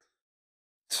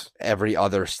every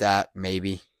other stat,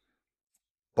 maybe,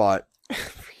 but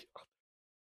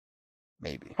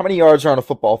maybe How many yards are on a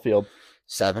football field?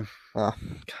 7. Oh,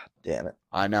 God damn it.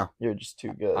 I know. You're just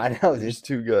too good. I know, You're dude. just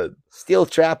too good. Steel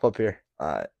trap up here. All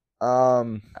right.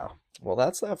 Oh. Well,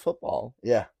 that's that football.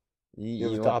 Yeah. You, You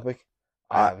have you a topic?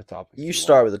 I have a topic. you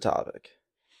start with the topic.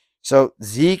 So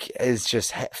Zeke is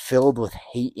just filled with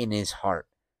hate in his heart.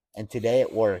 And today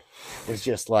at work was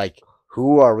just like,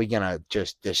 who are we going to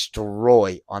just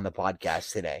destroy on the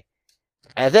podcast today?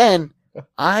 And then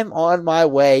I'm on my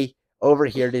way over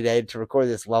here today to record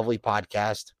this lovely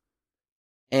podcast.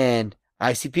 And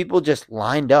I see people just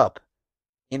lined up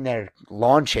in their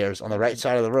lawn chairs on the right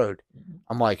side of the road.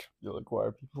 I'm like, You'll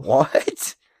acquire people.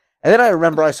 what? And then I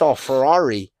remember I saw a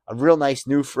Ferrari, a real nice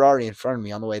new Ferrari in front of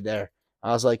me on the way there.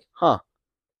 I was like, huh,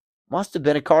 must have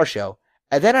been a car show.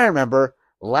 And then I remember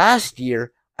last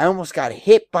year, I almost got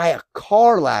hit by a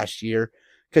car last year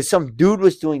because some dude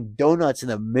was doing donuts in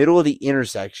the middle of the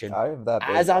intersection I have that.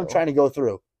 as I'm trying to go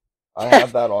through. I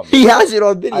have that on. He has it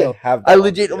on video. have. That I on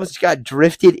legit video. almost got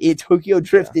drifted in Tokyo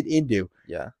drifted into.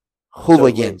 Yeah.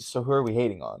 Hooligans. So who are we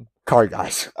hating on? Car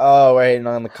guys. Oh, we're hating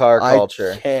on the car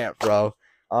culture. I can't, bro.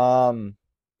 Um,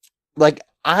 Like,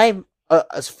 I'm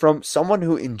from someone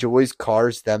who enjoys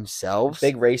cars themselves.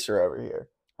 big racer over here.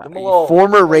 I'm a a little-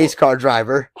 former race car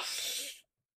driver,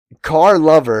 car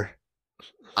lover.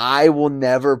 I will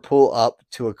never pull up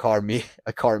to a car meet.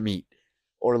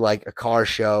 or like a car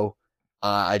show.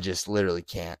 I just literally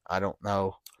can't. I don't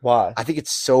know. Why? I think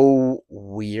it's so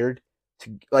weird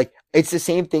to like. It's the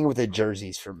same thing with the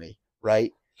jerseys for me,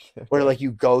 right? Where like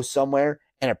you go somewhere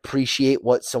and appreciate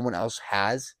what someone else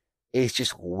has. It's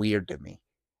just weird to me.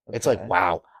 It's like, Okay.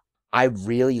 wow, I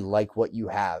really like what you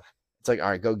have. It's like, all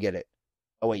right, go get it.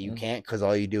 Oh wait, you Mhm. can't because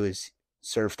all you do is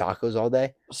serve tacos all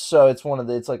day. So it's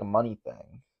like a money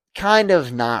thing. Kind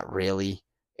of, not really.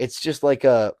 It's just like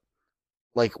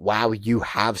wow, you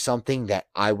have something that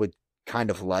I would kind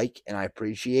of like and I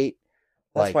appreciate.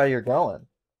 That's Like why you're going.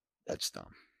 that's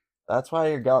dumb. That's why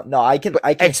you're going. No, I can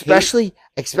hate Especially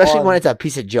when on- it's a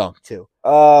piece of junk too.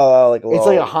 like It's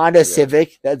like a Honda yeah.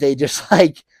 Civic that they just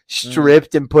like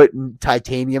stripped and put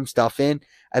titanium stuff in,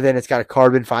 and then it's got a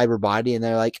carbon fiber body, and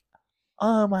they're like,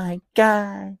 "Oh my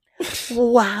god,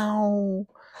 wow!"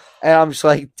 And I'm just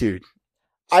like, dude,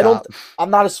 I don't. stop. I'm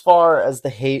not as far as the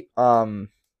hate.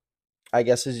 I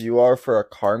guess as you are for a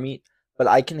car meet, but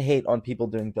I can hate on people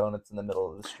doing donuts in the middle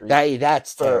of the street.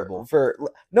 That's terrible.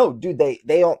 No, dude, they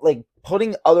don't like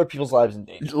putting other people's lives in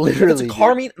danger. Literally, if it's a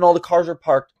car meet and all the cars are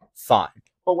parked, fine.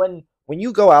 But when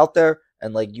you go out there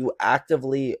and like you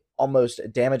actively almost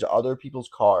damage other people's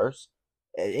cars,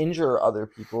 injure other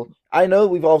people. I know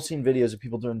we've all seen videos of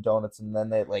people doing donuts and then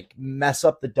they like mess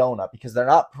up the donut because they're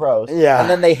not pros. Yeah, and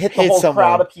then they hit the whole someone.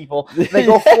 crowd of people. They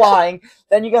go flying.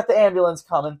 Then you got the ambulance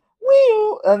coming.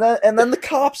 Whee! And then the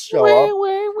cops show up.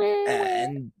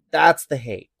 And that's the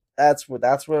hate. That's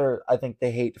where I think the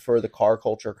hate for the car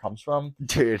culture comes from.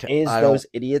 Dude, Is those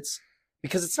idiots?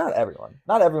 Because it's not everyone.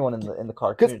 Not everyone in the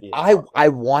car community. I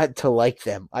want to like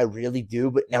them. I really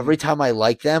do. But every time I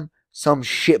like them, some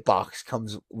shitbox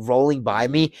comes rolling by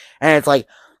me, and it's like,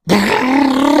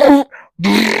 and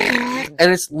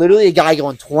it's literally a guy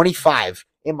going 25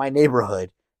 in my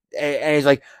neighborhood, and he's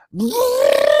like,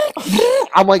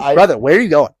 I'm like, brother, where are you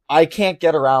going? I can't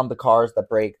get around the cars that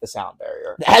break the sound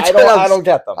barrier. I don't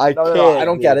get them. I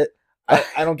don't get it.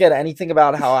 I don't get anything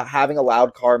about how having a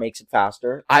loud car makes it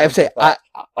faster. I have to say,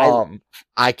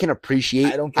 I can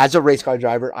appreciate, as a race car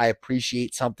driver, I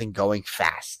appreciate something going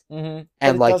fast. And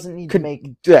like, it doesn't need to make...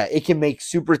 Yeah, it can make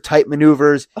super tight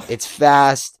maneuvers. It's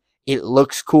fast. It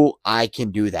looks cool. I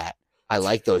can do that. I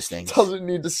like those things. It doesn't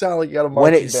need to sound like you got a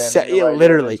marching band.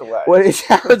 Literally, when it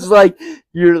sounds like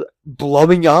you're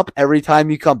blowing up every time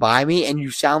you come by me and you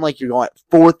sound like you're going at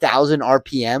 4,000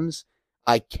 RPMs,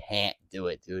 I can't do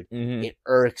it, dude. It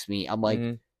irks me. I'm like,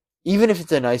 even if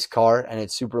it's a nice car and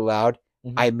it's super loud,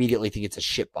 I immediately think it's a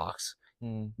shit box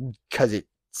because it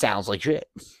sounds like shit.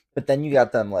 But then you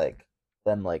got them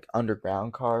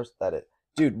underground cars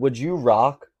dude, would you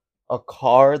rock a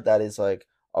car that is like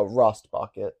a rust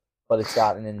bucket, but it's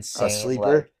got an insane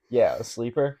sleeper? A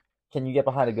sleeper. Can you get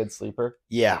behind a good sleeper?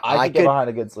 Yeah, I could get behind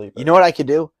a good sleeper. You know what I could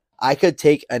do? I could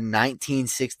take a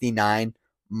 1969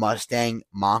 Mustang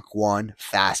Mach 1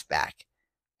 fastback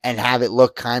and have it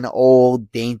look kind of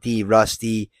old, dainty,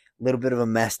 rusty, a little bit of a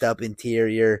messed up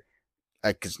interior.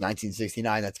 Because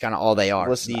 1969, that's kind of all they are.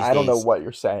 Listen, I don't know what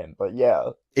you're saying, but yeah,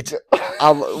 it's.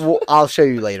 I'll show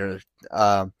you later.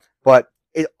 But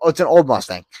it's an old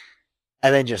Mustang,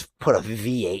 and then just put a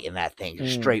V8 in that thing,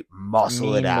 straight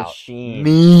muscle it out. Machine.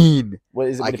 Mean. What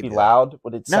is it? Would it be loud?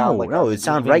 Would it sound like no? It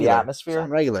sound regular. Atmosphere.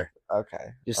 Sound regular. Okay,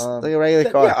 just like a regular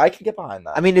car. Yeah, I can get behind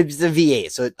that. I mean, it's a V8,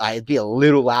 so it'd be a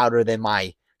little louder than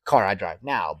my car I drive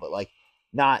now, but like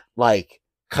not like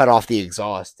cut off the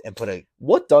exhaust and put a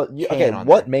what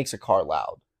makes a car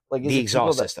loud? Like the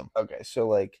exhaust system. Okay, so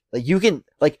like you can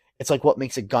it's like what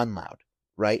makes a gun loud,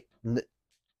 right?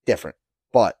 Different,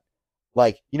 but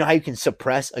like you know how you can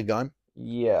suppress a gun?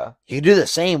 Yeah, you can do the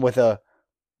same with a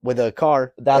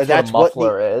car. That's what a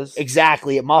muffler is.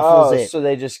 Exactly, it muffles it. So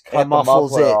they just cut the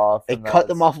muffler off. They cut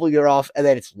the muffler off, and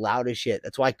then it's loud as shit.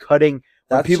 That's why cutting.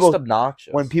 That's just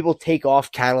obnoxious. When people take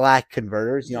off Cadillac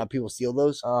converters, you know how people steal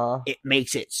those? It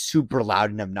makes it super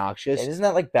loud and obnoxious. And isn't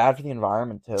that like bad for the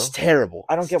environment too? It's terrible.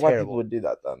 I don't get why people would do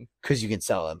that then. Because you can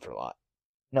sell them for a lot.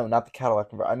 No, not the Cadillac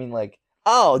converter. I mean like...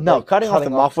 Oh, no. Like cutting off the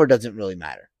muffler doesn't really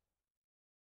matter.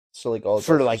 So like all it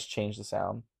does is change the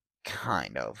sound?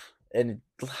 Kind of. And...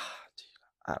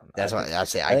 I don't know. That's why I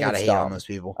say I gotta hate on those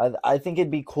people. I think it'd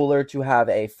be cooler to have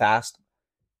a fast,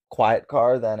 quiet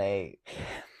car than a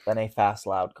fast,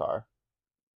 loud car.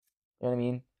 You know what I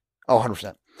mean? Oh,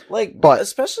 100%. Like, but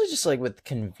especially just like with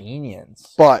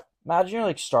convenience. But imagine you're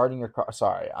like starting your car.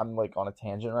 Sorry, I'm like on a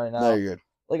tangent right now. No, you're good.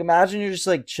 Like, imagine you're just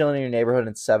like chilling in your neighborhood and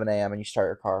it's 7 a.m. and you start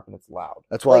your car up and it's loud.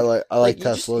 That's why I like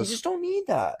Teslas. You just don't need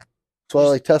that. That's why I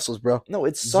like Teslas, bro. No,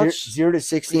 it's such 0 to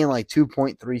 60 in like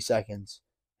 2.3 seconds,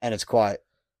 and it's quiet.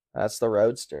 That's the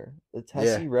Roadster, the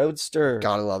Tesla Roadster.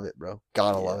 Gotta love it, bro.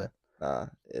 Gotta love it.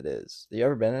 It is. You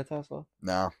ever been in a Tesla?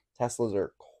 No, Teslas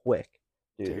are quick,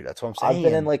 dude, that's what I'm I've saying.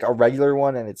 been in like a regular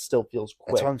one and it still feels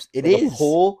quick. That's what I'm. It Like is. a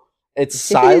pool. It's It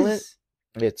silent. is.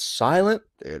 It's silent,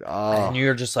 Dude. and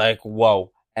you're just like,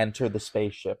 whoa! Enter the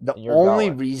spaceship. The and you're only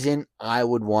going. reason I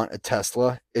would want a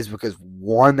Tesla is because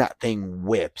one, that thing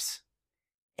whips,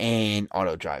 and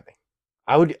auto driving.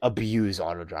 I would abuse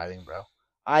auto driving, bro.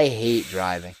 I hate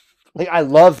driving. Like, I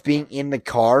love being in the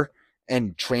car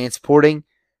and transporting,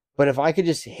 but if I could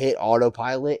just hit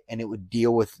autopilot and it would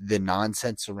deal with the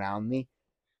nonsense around me,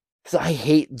 because I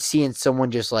hate seeing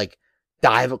someone just like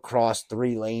dive across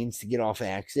 3 lanes to get off an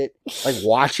exit. Like,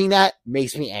 watching that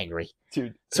makes me angry.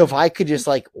 Dude. So if I could just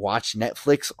like watch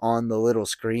Netflix on the little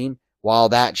screen while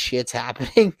that shit's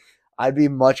happening, I'd be a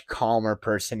much calmer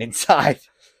person inside.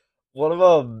 One of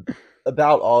them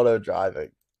about auto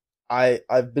driving.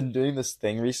 I've been doing this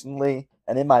thing recently,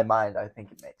 and in my mind, I think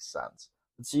it makes sense.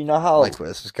 So you know how Like where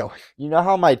this is going. you know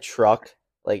how my truck,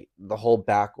 like the whole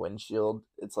back windshield,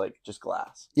 it's like just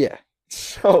glass. Yeah.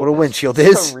 So What a windshield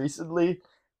is. So recently,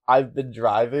 I've been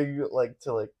driving like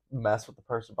to like mess with the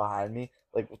person behind me,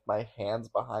 like with my hands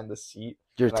behind the seat.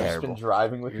 You're and I've just terrible. been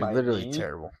driving with You're my literally knee.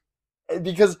 terrible.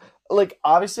 Because like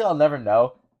obviously I'll never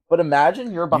know. But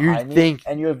imagine you're behind me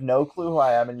and you have no clue who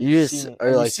I am, and you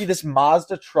see this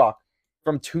Mazda truck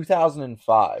from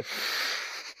 2005,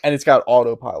 and it's got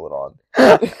autopilot on.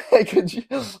 Could you,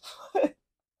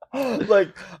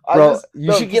 like, bro?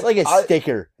 You should get like a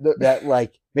sticker that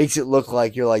like makes it look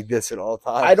like you're like this at all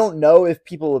times. I don't know if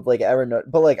people would like ever know,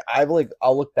 but like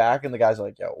I'll look back and the guy's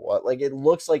like, "Yo, what?" Like it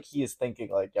looks like he is thinking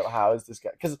like, "Yo, how is this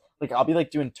guy?" Because like I'll be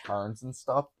like doing turns and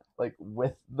stuff, like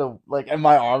with the like, and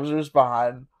my arms are just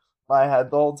behind my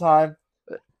head the whole time.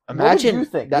 Imagine what would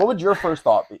you think? What would your first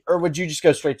thought be? Or would you just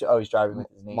go straight to, oh, he's driving with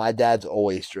his knee? My dad's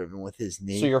always driven with his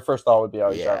knee. So your first thought would be,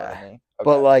 oh, he's driving with his knee. Okay.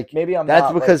 But like maybe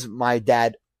that's because my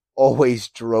dad always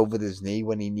drove with his knee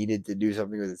when he needed to do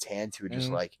something with his hands. He would just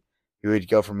like he would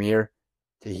go from here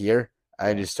to here.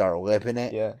 I just start whipping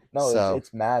it. Yeah. No,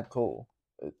 it's mad cool.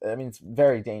 I mean, it's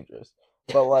very dangerous.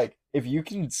 But like if you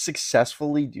can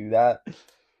successfully do that,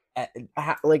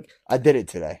 like I did it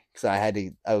today because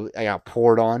I got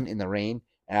poured on in the rain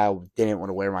and I didn't want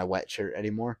to wear my wet shirt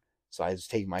anymore, so I was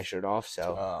taking my shirt off.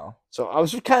 So I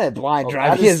was kind of blind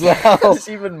driving as well. That's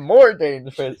even more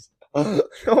dangerous.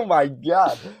 Oh my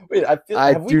god! Wait, have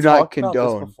we talked about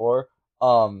this before?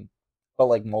 But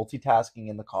like multitasking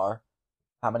in the car,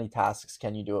 how many tasks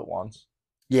can you do at once?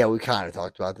 Yeah, we kind of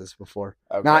talked about this before.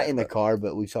 Okay, not in the car,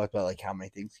 but we talked about like how many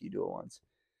things you do at once.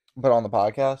 But on the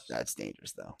podcast? That's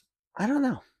dangerous, though. I don't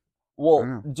know.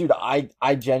 Well, dude,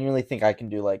 I genuinely think I can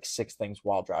do like 6 things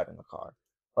while driving the car.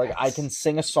 Like I can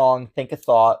sing a song, think a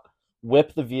thought,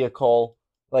 whip the vehicle,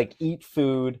 like eat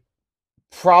food.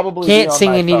 Probably can't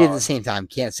sing and eat at the same time.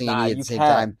 Can't sing and eat at the same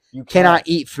time. You cannot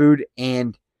eat food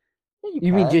and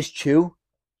you mean just chew?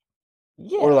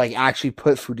 Yeah. Or like actually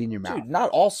put food in your mouth. Dude, not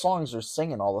all songs are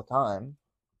singing all the time.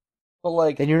 But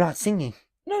like then you're not singing.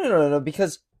 No,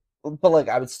 because but like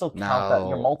I would still count that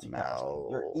you're multitasking. No,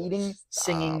 you're eating,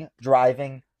 singing,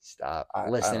 driving. Stop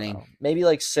listening. I maybe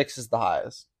like 6 is the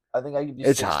highest. I think I could do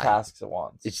 6 tasks at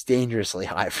once. It's dangerously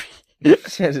high for you.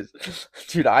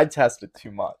 Dude, I test it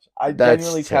too much. I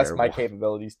genuinely test my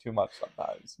capabilities too much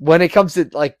sometimes. When it comes to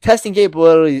like testing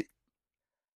capabilities,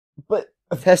 but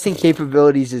testing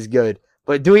capabilities is good.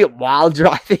 But doing it while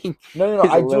driving, no,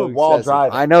 I do it while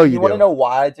driving. I know you do. You want to know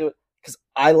why I do it? Because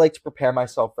I like to prepare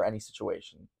myself for any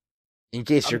situation. In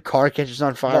case your car catches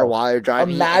on fire while you're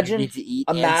driving, imagine you need to eat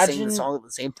and sing the song at the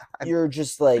same time. You're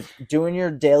just like doing your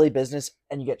daily business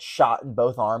and you get shot in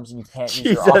both arms and you can't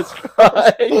use your arms.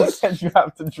 Christ. And you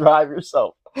have to drive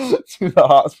yourself to the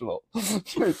hospital.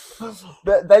 Dude,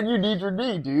 then you need your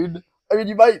knee, dude. I mean,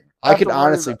 you might. I could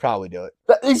honestly probably do it.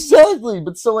 Exactly,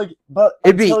 but so like,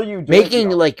 it'd be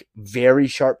making like very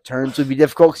sharp turns would be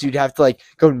difficult because you'd have to like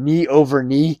go knee over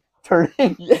knee.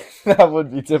 Turning. Yeah, that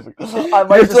would be typical. I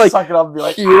might just like, suck it up and be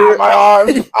like, here, my arm,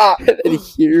 and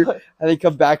here, and then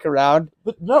come back around.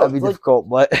 But no, that'd be difficult.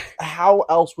 But how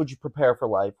else would you prepare for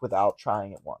life without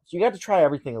trying it once? You got to try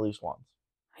everything at least once.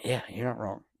 Yeah, you're not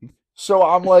wrong. So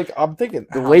I'm thinking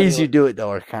the ways you do it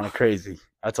though are kind of crazy.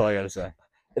 That's all I gotta say.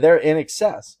 They're in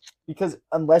excess because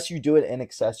unless you do it in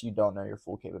excess, you don't know your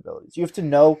full capabilities. You have to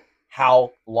know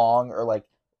how long or like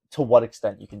to what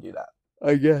extent you can do that.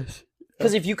 I guess.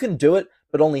 Because if you can do it,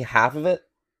 but only half of it,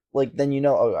 like then you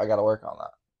know, oh, I got to work on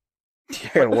that. You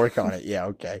got to work on it. Yeah,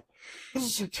 okay.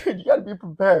 Dude, you got to be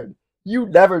prepared. You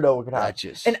never know what could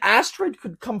happen. An asteroid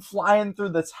could come flying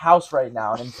through this house right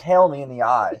now and impale me in the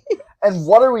eye. And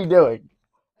what are we doing?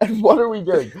 And what are we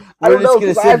doing? I We're don't just know gonna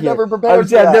because sit I've here. never prepared for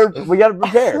that. We gotta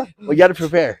prepare. We gotta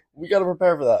prepare. We got to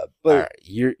prepare for that. All But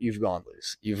right, you've gone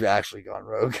loose. You've actually gone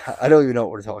rogue. I don't even know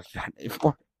what we're talking about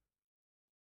anymore.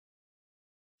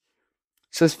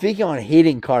 So speaking on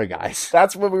hating car guys,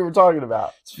 that's what we were talking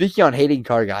about. speaking on hating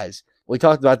car guys, we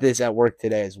talked about this at work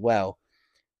today as well.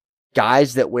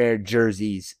 Guys that wear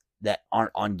jerseys that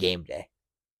aren't on game day.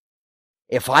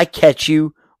 If I catch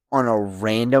you on a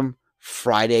random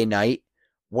Friday night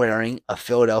wearing a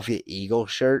Philadelphia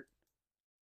Eagles shirt,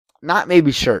 not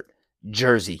maybe shirt,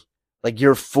 jersey, like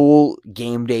your full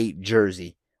game day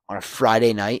jersey on a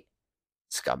Friday night,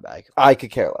 scumbag. I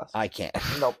could care less. I can't.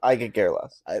 Nope, I could care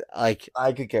less. I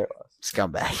could care less.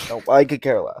 scumbag. Nope, I could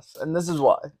care less. And this is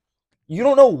why. You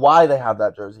don't know why they have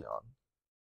that jersey on.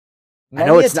 I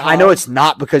know it's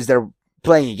not because they're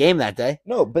playing a game that day.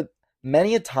 No, but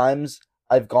many a times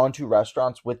I've gone to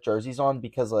restaurants with jerseys on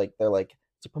because like they're like,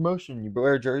 it's a promotion. You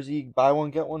wear a jersey, buy one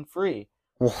get one free.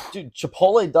 Dude,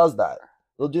 Chipotle does that.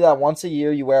 They'll do that once a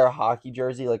year. You wear a hockey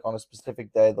jersey, like on a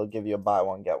specific day, they'll give you a buy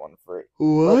one get one free.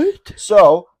 What?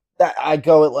 So that I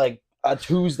go at like a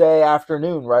Tuesday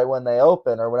afternoon, right when they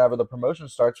open or whenever the promotion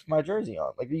starts, with my jersey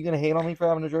on. Like, are you gonna hate on me for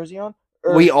having a jersey on?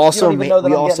 Or We also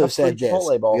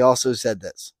said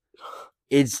this.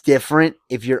 It's different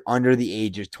if you're under the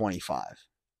age of 25.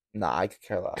 Nah, I could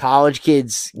care less. College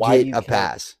kids Why do get you a care?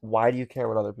 pass. Why do you care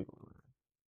what other people do?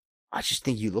 I just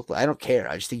think you look like, I don't care.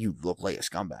 I just think you look like a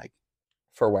scumbag.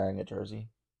 For wearing a jersey?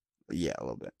 Yeah, a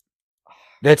little bit.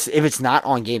 That's if it's not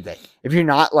on game day. If you're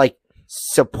not like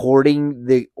supporting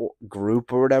the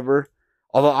group or whatever.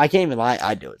 Although I can't even lie,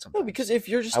 I do it sometimes. No, because if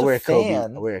you're just I wear a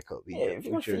fan, I wear a Kobe. yeah,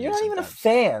 jersey you're not even a sometimes.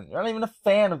 fan. You're not even a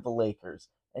fan of the Lakers,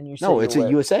 and you say No, it's a wear-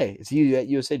 USA. It's a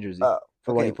USA jersey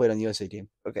for when okay. he played on the USA team.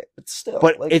 Okay, but still,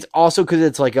 But like, it's also because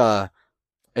it's like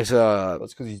it's a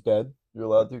that's because he's dead. You're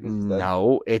allowed to because he's dead.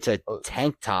 no, it's a Oh.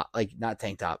 tank top, like not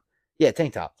tank top. Yeah,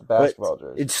 tank top. It's a basketball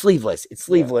jersey. It's sleeveless. It's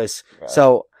sleeveless. Yeah.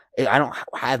 So I don't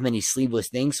have many sleeveless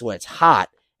things. So when it's hot,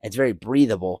 it's very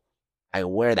breathable. I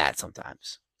wear that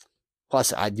sometimes.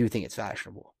 Plus, I do think it's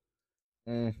fashionable.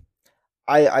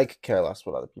 I could care less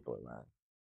what other people are wearing.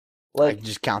 Like, Like, I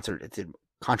just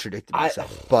contradicted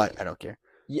myself, but I don't care.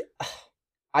 yeah,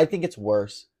 I think it's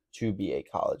worse to be a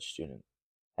college student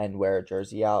and wear a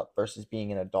jersey out versus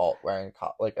being an adult wearing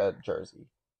a jersey.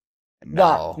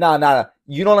 No. No.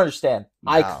 You don't understand.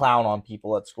 I No. clown on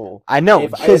people at school. I know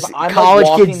If because I'm, like, college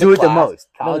walking kids to do it the class- most.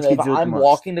 No, College if kids do it the I'm most.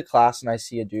 walking to class and I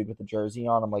see a dude with a jersey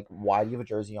on, I'm like, why do you have a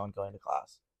jersey on going to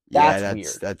class? Yeah, That's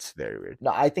weird. That's very weird.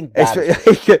 No, I think that's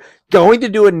Going to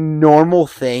do a normal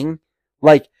thing,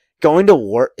 like going to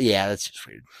work. Yeah, that's just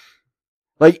weird.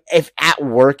 Like if at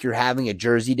work you're having a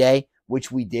jersey day,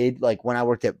 which we did, like when I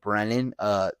worked at Brennan,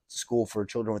 school for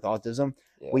children with autism,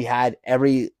 we had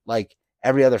every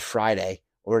other Friday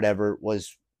or whatever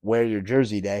was wear your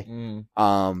jersey day.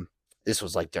 This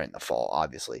was like during the fall,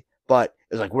 obviously, but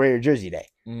it was like wear your jersey day.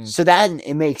 So that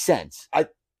it makes sense. I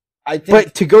think,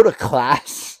 But to go to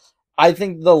class, I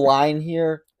think the line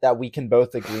here that we can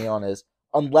both agree on is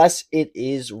unless it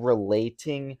is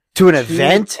relating to an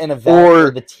event, or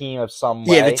the team of some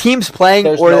way. Yeah, the team's playing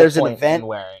there's or no there's an point event in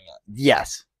wearing it.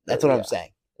 Yes, that's what Yeah. I'm saying.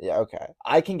 Yeah, okay.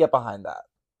 I can get behind that.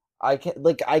 I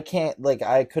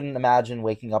couldn't imagine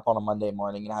waking up on a Monday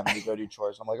morning and having to go do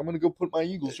chores. I'm like, I'm gonna go put my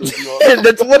Eagles jersey on.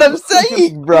 That's what I'm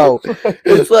saying, bro.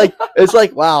 It's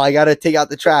like, wow, I gotta take out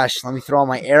the trash. Let me throw on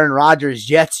my Aaron Rodgers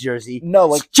Jets jersey. No,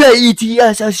 like Jets.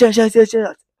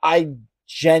 I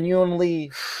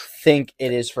genuinely think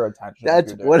it is for attention.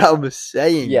 That's what I'm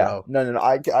saying, Yeah, bro. no.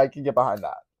 I can get behind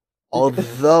that.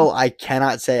 Although I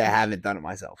cannot say I haven't done it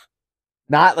myself.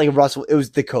 Not like Russell. It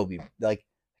was the Kobe. Like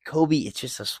Kobe, it's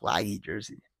just a swaggy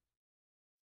jersey.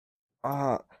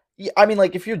 Yeah, I mean,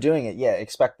 like if you're doing it, yeah,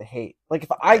 expect the hate. Like if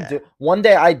I do, one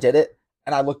day I did it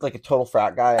and I looked like a total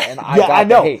frat guy, and I got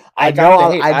the hate. I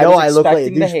look like a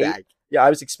douchebag. Yeah, I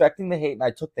was expecting the hate, and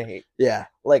I took the hate. Yeah,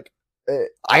 like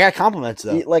I got compliments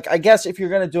though. Like I guess if you're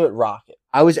gonna do it, rock it.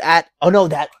 I was at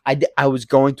I was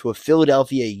going to a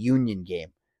Philadelphia Union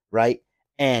game, right?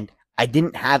 And I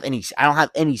don't have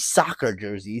any soccer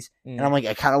jerseys, and I'm like,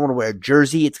 I kind of want to wear a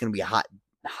jersey. It's gonna be a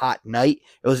hot night.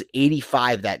 It was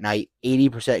 85 that night,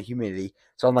 80% humidity.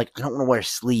 So I'm like, I don't want to wear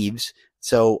sleeves,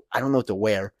 so I don't know what to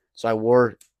wear. So I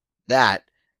wore that,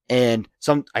 and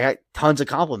I got tons of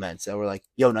compliments that were like,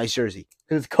 "Yo, nice jersey,"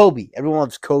 because it's Kobe. Everyone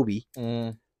loves Kobe.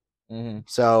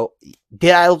 So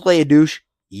did I look like a douche?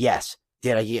 Yes.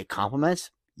 Did I get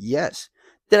compliments? Yes.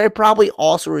 Did I probably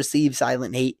also receive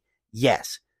silent hate?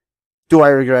 Yes. Do I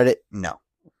regret it? No.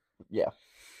 Yeah.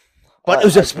 But it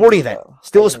was a sporting event.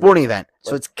 Still a sporting event.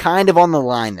 So Like- it's kind of on the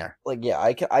line there. Like, yeah,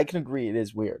 I can agree it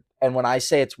is weird. And when I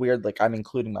say it's weird, like, I'm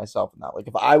including myself in that. Like,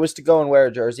 if I was to go and wear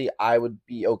a jersey, I would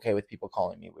be okay with people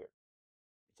calling me weird.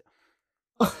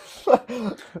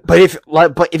 But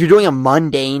if you're doing a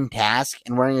mundane task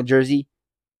and wearing a jersey,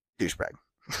 douchebag.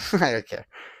 I don't care.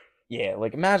 Yeah,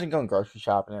 like, imagine going grocery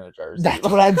shopping in a jersey. That's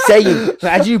what I'm saying.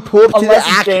 Imagine you pull up to Unless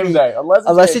the it's game Acme. day.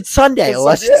 Unless it's Sunday.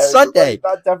 Unless it's Sunday.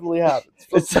 That definitely happens.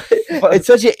 It's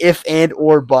such an if and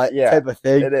or but type of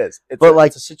thing. It is.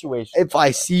 It's a situation. If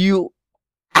I see you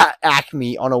at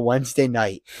Acme on a Wednesday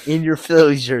night in your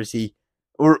Phillies jersey,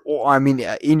 or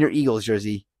in your Eagles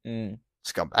jersey,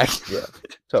 scumbag. Yeah,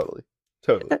 totally.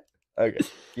 Okay.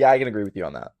 Yeah, I can agree with you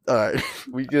on that. All right.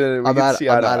 I'm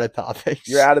out of topics.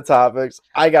 You're out of topics.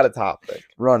 I got a topic.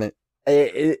 Run it.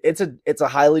 It's a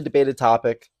highly debated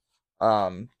topic.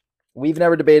 We've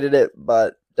never debated it,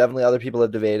 but definitely other people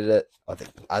have debated it. I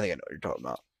think I know what you're talking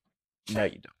about. No,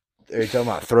 you don't. Are you talking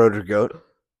about throat or goat?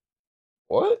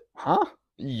 What? Huh?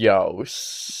 Yo,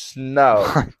 no.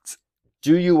 What?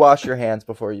 Do you wash your hands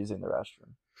before using the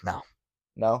restroom? No.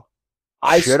 No?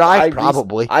 Should I?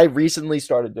 Probably. I recently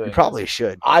started doing You probably this.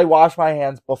 should. I wash my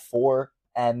hands before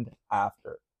and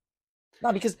after.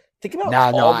 No, because think about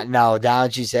No. Now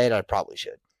that you say it, I probably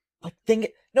should. Because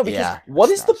Yeah, what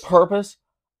it's is the nice. purpose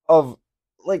of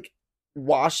like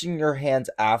washing your hands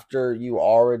after you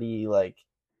already like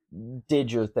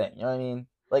did your thing? You know what I mean?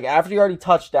 Like after you already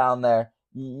touched down there,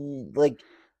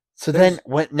 So then,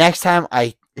 next time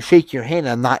I shake your hand,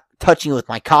 I'm not touching it with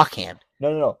my cock hand.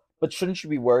 No. But shouldn't you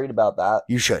be worried about that?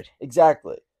 You should.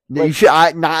 Exactly. No, you should.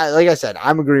 Like I said,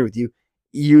 I'm agreeing with you.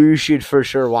 You should for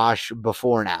sure wash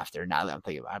before and after. Now that I'm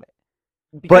thinking about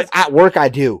it, but at work I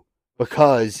do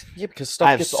because stuff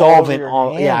I have gets all over solvent your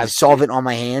on. hands, Yeah, I have solvent on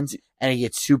my hands, and it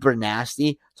gets super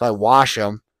nasty. So I wash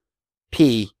them,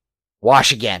 pee,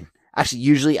 wash again. Actually,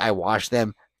 usually I wash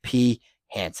them, pee,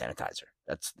 hand sanitizer.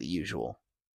 That's the usual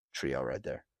trio right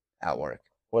there at work.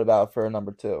 What about for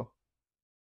number 2?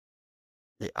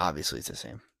 Obviously, it's the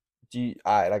same.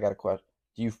 Alright, I got a question.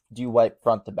 Do you wipe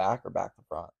front to back or back to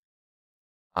front?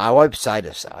 I wipe side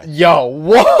to side. Yo,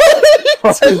 what?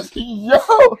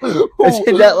 Yo,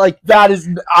 Isn't that like that is,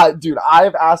 dude?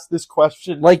 I've asked this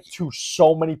question to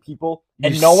so many people,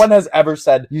 and no one has ever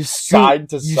said side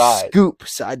to side. Scoop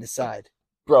side to side,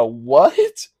 bro.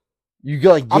 What? You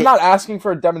go like. I'm not asking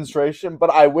for a demonstration,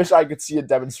 but I wish I could see a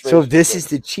demonstration. So if this is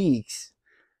the cheeks,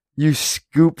 you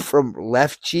scoop from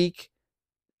left cheek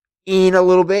in a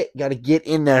little bit. Got to get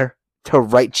in there to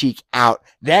right cheek out.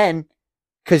 Then,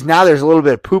 because now there's a little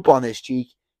bit of poop on this cheek,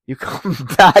 you come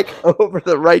back over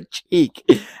the right cheek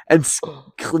and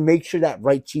make sure that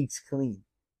right cheek's clean.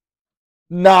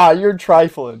 Nah, you're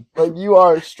trifling. Like you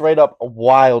are straight up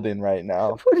wilding right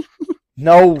now. What do you mean?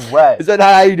 No way. Is that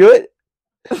not how you do it?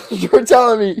 You're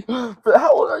telling me. But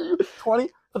how old are you? 20?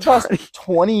 The past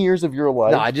 20 years of your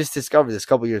life? No, I just discovered this a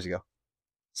couple years ago.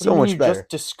 So What do you much mean you better. just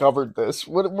discovered this.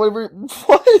 What?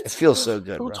 It feels so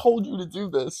good, Who bro. told you to do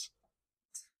this?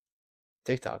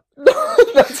 TikTok.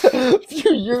 That's a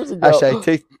few years ago. Hashtag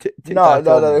TikTok.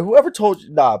 No. Whoever told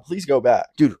you, please go back.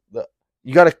 Dude,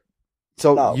 you gotta.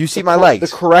 So No, you see my legs.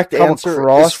 The correct Come answer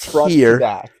across is front here. to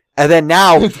back. And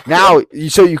then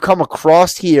so you come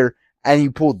across here and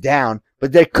you pull down,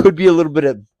 but there could be a little bit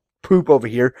of poop over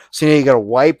here. So now you got to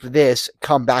wipe this,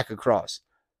 come back across.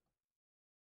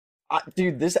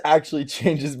 Dude, this actually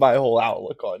changes my whole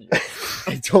outlook on you.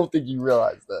 I don't think you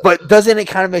realize that. But doesn't it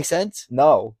kind of make sense?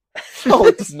 No,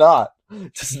 it does not.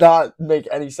 It does not make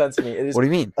any sense to me. It is, What do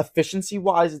you mean?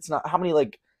 efficiency-wise, it's not. How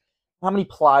many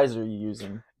plies are you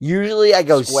using? Usually I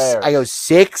go Squares.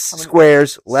 6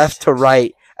 squares left to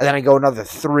right, and then I go another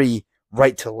 3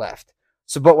 right to left.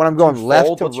 So, but when I'm going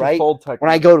left to right, when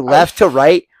I go left to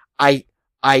right,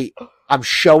 I'm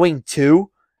showing 2,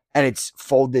 and it's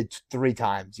folded 3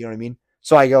 times. You know what I mean?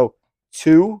 So I go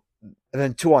 2, and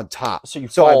then 2 on top. So you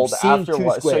So I'm fold seeing after 2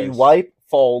 what? So you squares. wipe,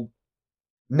 fold.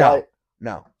 No, wipe.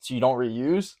 no, So you don't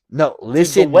reuse. no. Dude,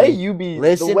 Listen, the way to me. you be,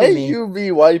 Listen the to way me. you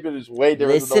be wiping is way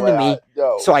different. Listen than the to way me.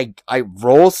 Yo. So I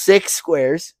roll 6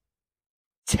 squares,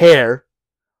 tear,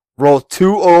 roll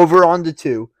 2 over onto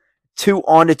 2, 2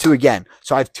 onto 2 again.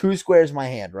 So I have 2 squares in my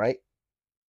hand, right?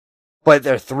 But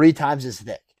they're 3 times as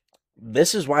thick.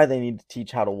 This is why they need to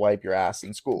teach how to wipe your ass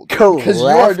in school. Go Because you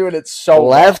left- are doing it so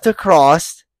left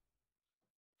across,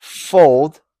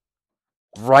 fold,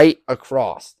 right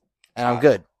across, and I'm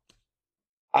good.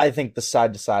 I think the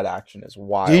side to side action is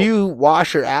wild. Do you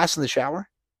wash your ass in the shower?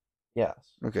 Yes.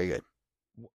 Okay, good.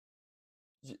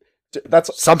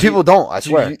 That's Some people don't. I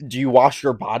swear. Do you wash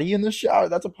your body in the shower?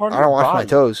 That's a part of I don't your wash my body.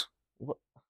 toes.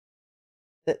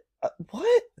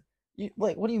 What?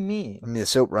 What do you mean? I mean, the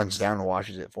soap runs down and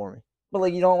washes it for me. But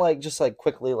like, you don't like just like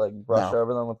quickly like brush No.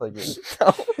 over them with like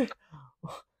your.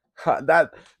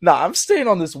 No. I'm staying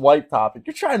on this wipe topic.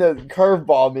 You're trying to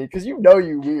curveball me because you know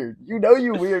you weird. You know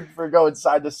you weird for going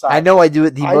side to side. I know I do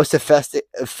it the most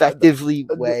effectively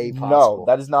way possible. No,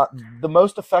 that is not the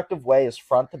most effective way. Is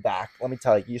front to back. Let me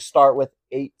tell you. You start with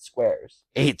 8 squares.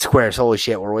 8 squares. Holy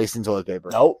shit, we're wasting toilet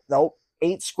paper. Nope.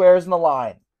 8 squares in the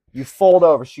line. You fold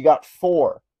over. So you got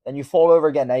 4. Then you fold over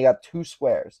again. Now you got 2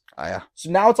 squares. Oh, yeah. So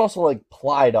now it's also like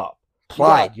plied up.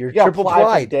 You're triple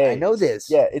plied. I know this.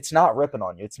 Yeah, it's not ripping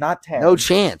on you. It's not tearing. No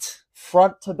chance.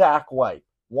 Front to back wipe.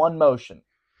 One motion.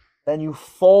 Then you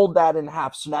fold that in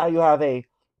half. So now you have a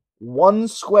 1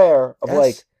 square of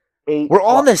like 8. We're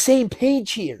on the same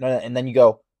page here. No, and then you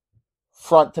go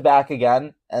front to back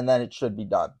again, and then it should be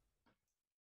done.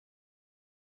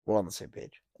 We're on the same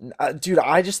page. Dude,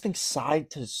 I just think side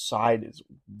to side is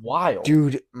wild.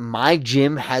 Dude, my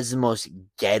gym has the most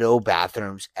ghetto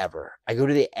bathrooms ever. I go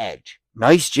to the Edge.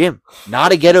 Nice gym.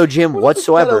 Not a ghetto gym what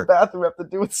whatsoever. What does bathroom have to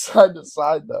do with side to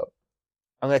side, though?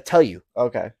 I'm going to tell you.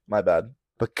 Okay, my bad.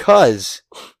 Because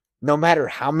no matter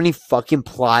how many fucking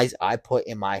plies I put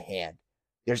in my hand,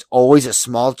 there's always a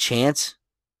small chance.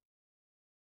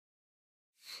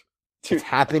 Dude. It's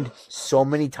happened so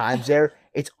many times there.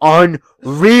 It's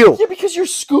unreal. Yeah, because you're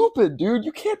scooping, dude.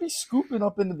 You can't be scooping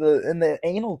up into the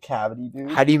anal cavity,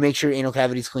 dude. How do you make sure your anal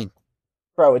cavity's clean?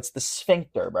 Bro, it's the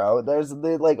sphincter, bro.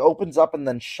 It like opens up and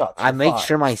then shuts. I make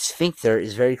sure my sphincter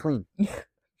is very clean.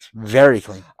 Very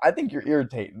clean. I think you're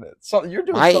irritating it. So you're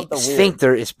doing my something weird. My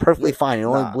sphincter is perfectly fine. It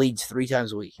only bleeds 3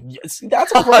 times a week. Yes,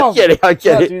 that's a problem. I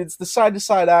get it. Dude, it's the side to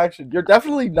side action. You're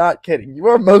definitely not kidding. You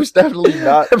are most definitely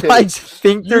not kidding. My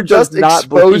sphincter you does just not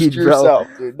exposed bleed, yourself,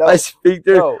 bro. Dude. No, my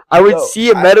sphincter. I would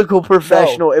see a medical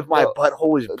professional if my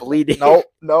butthole was bleeding.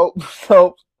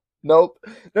 Nope. No,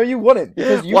 you wouldn't,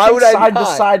 because you Why think would I side to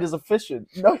not? side is efficient.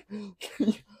 No.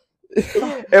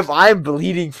 If I'm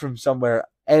bleeding from somewhere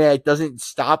and it doesn't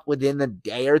stop within a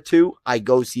day or 2, I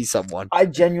go see someone. I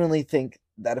genuinely think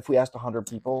that if we asked 100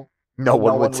 people, no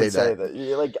one would say that.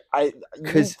 You're like,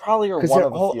 you probably are one they're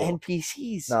of all a few.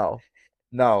 NPCs.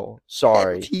 No,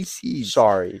 sorry. NPCs.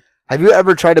 Sorry. Have you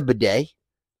ever tried a bidet?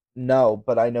 No,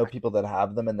 but I know people that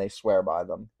have them and they swear by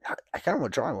them. I kind of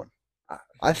want to try one.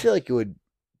 I feel like it would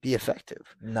be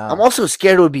effective. No. I'm also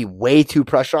scared it would be way too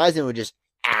pressurized and it would just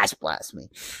ass blast me.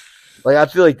 Like, I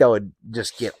feel like that would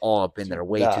just get all up in there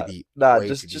way too deep.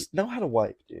 Just know how to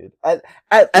wipe, dude. And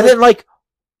then, like,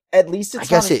 at least it's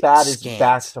not as bad as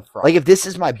back to front. Like, if this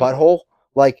is my butthole,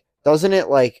 like, doesn't it,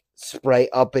 like, spray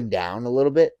up and down a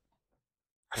little bit?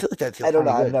 I feel like that feels I don't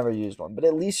know. good. I've never used one, but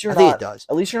at least you're I think it does.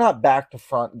 At least you're not back to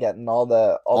front getting all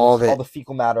the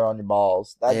fecal matter on your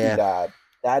balls. That'd be bad.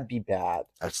 That'd be bad.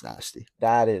 That's nasty.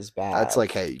 That is bad. That's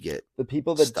like how you get the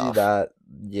people that stuff. do that.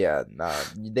 Yeah, nah,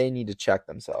 they need to check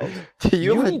themselves.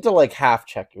 You need to like half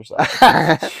check yourself.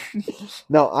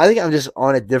 No, I think I'm just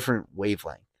on a different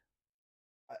wavelength.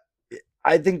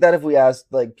 I think that if we asked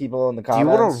like people in the comments,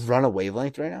 do you want to run a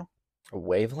wavelength right now? A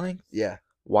wavelength? Yeah.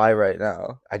 Why right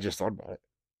now? I just thought about it.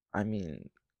 I mean,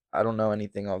 I don't know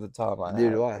anything off the top of my head.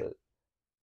 Neither do I.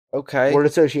 Okay. Word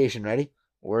association. Ready?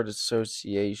 Word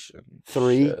association.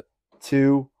 3,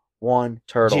 2, 1.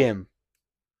 Turtle. Gym.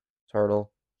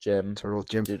 Turtle. Gym. Turtle.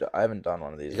 Gym. Dude, I haven't done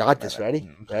one of these. You got this. Ready?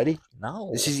 Ready?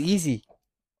 No. This is easy.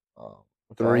 Oh,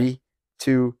 okay. 3,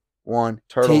 2, 1.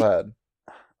 Turtle head.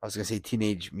 I was gonna say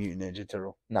Teenage Mutant Ninja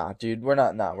Turtle. Nah, dude, we're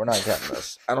not getting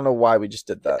this. I don't know why we just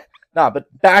did that. Nah, but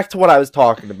back to what I was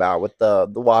talking about with the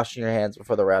washing your hands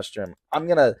before the restroom. I'm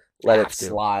gonna let it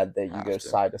slide that you go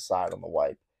side to side on the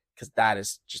wipe, because that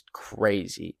is just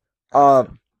crazy.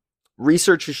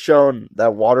 Research has shown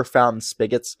that water fountain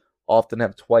spigots often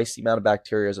have twice the amount of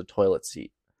bacteria as a toilet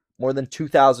seat. More than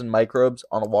 2,000 microbes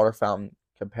on a water fountain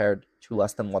compared to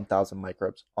less than 1,000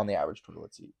 microbes on the average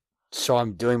toilet seat. So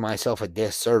I'm doing myself a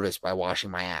disservice by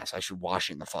washing my ass. I should wash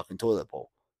it in the fucking toilet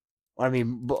bowl. I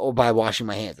mean, by washing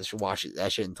my hands, I should wash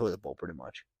that shit in the toilet bowl, pretty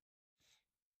much.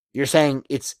 You're saying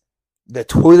it's the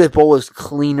toilet bowl is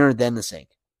cleaner than the sink,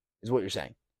 is what you're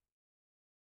saying.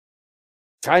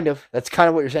 Kind of. That's kind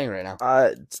of what you're saying right now.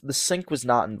 The sink was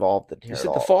not involved in here. You said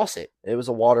said the faucet. It was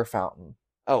a water fountain.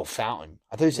 Oh, fountain.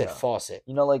 I thought you said faucet.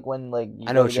 You know, like when you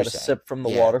I know get a sip from the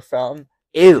Yeah. water fountain.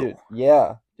 Ew. Dude,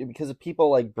 yeah, dude, because of people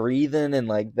like breathing and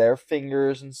like their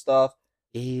fingers and stuff.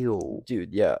 Ew.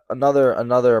 Dude, yeah.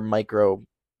 Another micro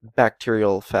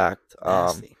bacterial fact.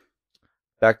 Nasty.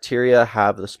 Bacteria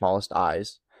have the smallest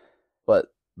eyes, but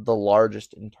the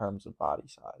largest in terms of body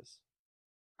size.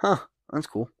 Huh. That's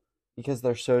cool. Because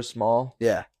they're so small.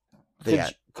 Yeah.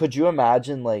 Could you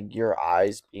imagine like your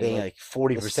eyes being like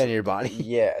 40% of your body?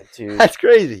 Yeah, dude. That's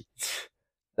crazy.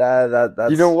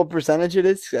 That's You know what percentage it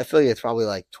is? I feel like it's probably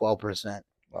like 12%.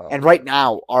 wow. And right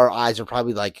now, our eyes are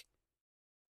probably like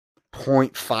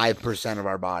 0.5% of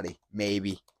our body,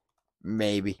 maybe.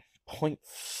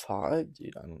 0.5,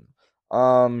 dude. I don't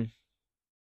know.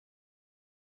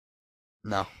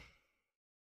 No.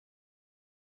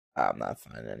 I'm not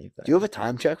finding anything. Do you have a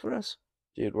time check for us?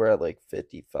 Dude, we're at like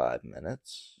 55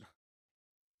 minutes.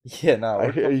 Yeah, no.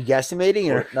 Are you guesstimating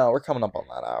or no? We're coming up on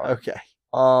that hour. okay?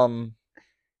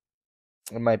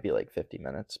 It might be like 50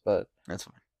 minutes, but That's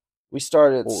fine. we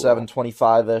started at Oh,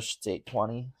 7:25ish. It's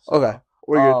 8:20. So, Okay,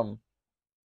 we're good.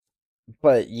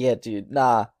 But yeah, dude,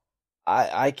 nah.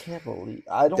 I can't believe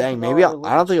I don't. Dang, think maybe I'll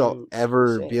I don't think I'll live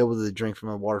ever insane. be able to drink from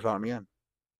a water fountain again.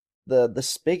 The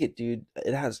spigot, dude.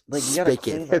 It has like you gotta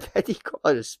clean Spigot. it. How do you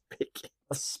call it a spigot?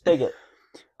 A spigot,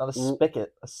 not a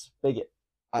spigot. A spigot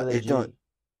with a It G. don't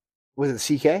with a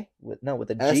CK? With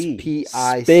a S G. P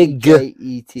I C K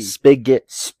E T.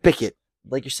 Spigot. Spigot.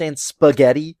 Like you're saying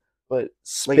spaghetti, but Like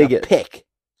spigot. a pick.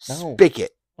 No.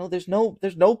 Spigot. No, there's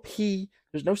no P.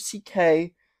 There's no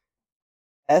CK.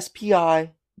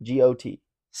 SPIGOT.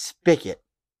 Spigot.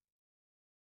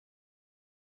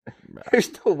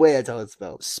 There's no way that's how it's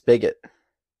spelled. Spigot.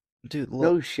 Dude, look.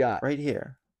 No shot. Right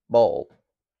here. Bold.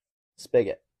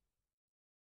 Spigot.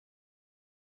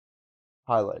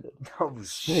 Highlighted. No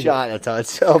shot. That's how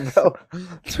it's spelled, bro.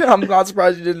 Dude, I'm not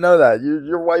surprised you didn't know that.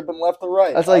 You're wiping left to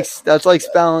right. That's like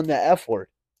spelling the F word.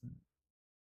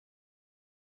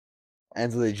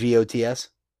 Ends with a GOTS.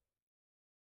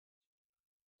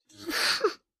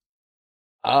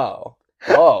 Oh.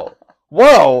 Whoa.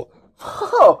 Whoa.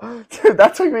 Oh, dude,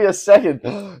 that took me a second.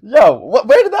 Yo,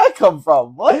 where did that come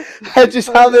from? What? That's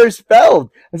just how they're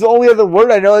spelled. That's the only other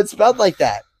word I know that's spelled like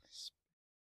that.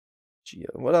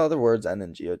 What other words end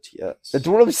in GOTS? That's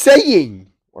what I'm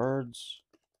saying. Words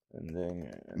ending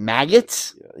in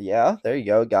Maggots? Yeah, there you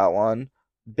go. Got one.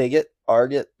 Bigot,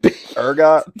 argot,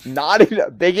 ergot. Not a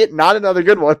bigot. Not another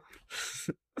good one.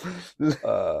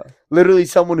 Literally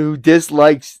someone who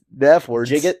dislikes the F words.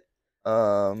 Jigget.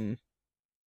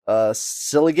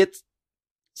 Siligate.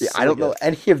 Yeah, I don't know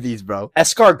any of these, bro.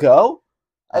 Escargot.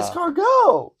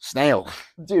 Escargot. Snail.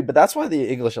 Dude, but that's why the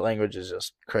English language is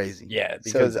just Crazy. yeah,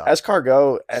 So because dumb.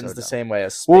 escargot ends So the dumb. same way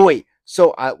as Well, wait.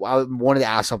 So I wanted to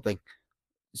ask something.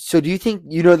 So do you think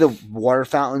the water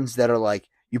fountains that are like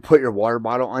you put your water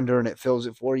bottle under and it fills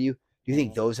it for you? Do you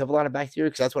think those have a lot of bacteria?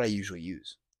 Because that's what I usually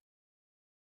use.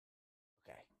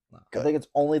 I think it's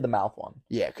only the mouth one.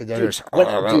 Yeah, because Dude, there's when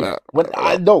I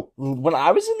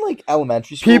was in like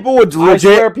elementary school, people would I legit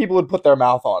swear people would put their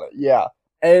mouth on it. Yeah,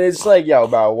 and it's like, yo,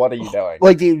 bro, what are you doing?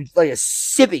 like a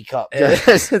sippy cup.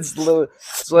 It's literally,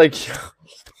 it's like,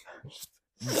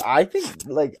 I think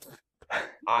like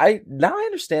I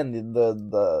understand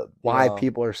the Why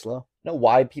people are slow?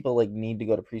 why people like need to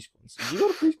go to preschool. Did you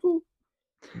go to preschool?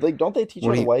 Like, don't they teach you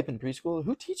how to wipe in preschool?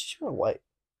 Who teaches you how to wipe?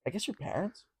 I guess your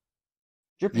parents.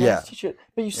 Your parents teach you,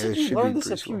 but you said you learned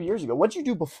this a few years ago. What'd you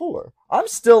do before? I'm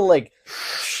still like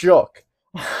shook.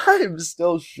 I'm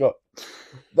still shook.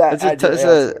 That's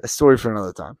a story for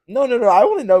another time. No. I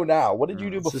want to know now. What did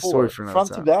you do it's a before? story for another Front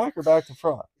time. to back or back to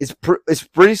front? Is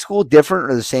preschool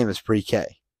different or the same as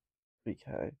pre-K?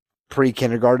 Pre-K.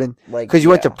 Pre-kindergarten? Like, Because you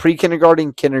went to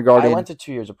pre-kindergarten, kindergarten. I went to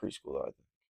 2 years of preschool though. I think.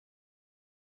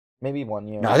 Maybe 1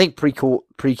 year. No, I think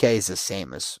pre-K is the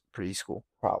same as preschool.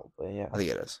 Probably, yeah. I think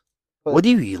it is. But What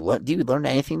do you learn? Do you learn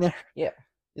anything there? yeah.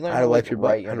 You learn How to wipe like, your butt?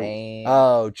 write your How to- name.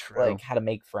 Oh, true. Like how to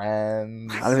make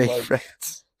friends. How to make like,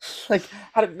 friends. Like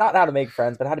not how to make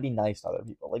friends, but how to be nice to other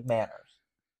people, like manners.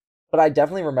 But I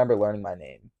definitely remember learning my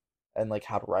name and like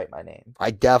how to write my name. I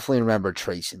definitely remember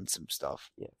tracing some stuff.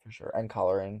 Yeah, for sure. And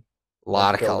coloring. A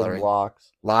lot Like of building coloring.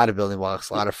 blocks. A lot of building blocks.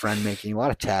 A lot of friend making. A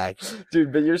lot of tags.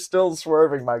 Dude, but you're still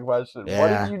swerving my question. Yeah.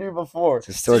 What did you do before? It's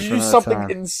a story Did for you do another something time.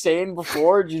 insane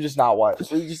before? Or did you just not wipe?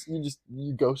 So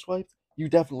you ghost wiped? You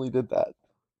definitely did that.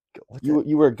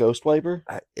 You were a ghost wiper?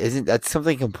 Isn't that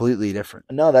something completely different?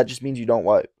 No, that just means you don't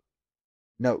wipe.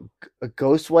 No, a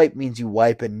ghost wipe means you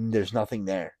wipe and there's nothing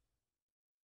there.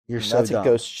 You're so That's dumb. a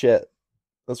ghost shit.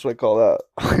 That's what I call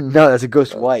that. No, that's a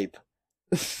ghost wipe.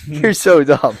 You're so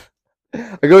dumb.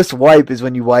 A ghost wipe is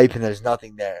when you wipe and there's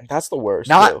nothing there. That's the worst.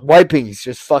 Not too. wiping, it's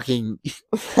just fucking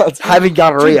That's having Dude,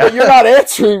 gonorrhea. but you're not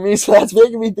answering me, so that's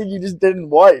making me think you just didn't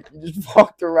wipe. You just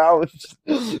walked around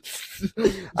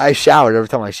with I showered every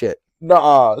time I shit.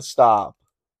 Nuh-uh, stop.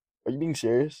 Are you being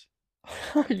serious?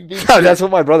 Are you being No, serious? that's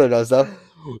what my brother does, though.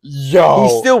 Yo.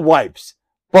 He still wipes,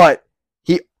 but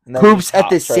he And then poops he at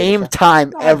the pops right same in. time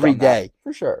No, I've every done that, day.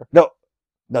 for sure. No,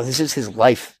 this is his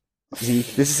life. See,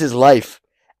 this is his life.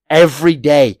 Every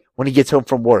day when he gets home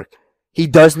from work, he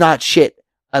does not shit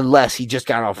unless he just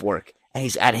got off work and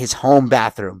he's at his home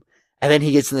bathroom. And then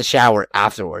he gets in the shower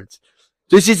afterwards.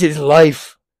 This is his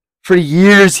life. For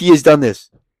years, he has done this.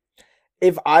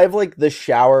 If I have like the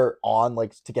shower on,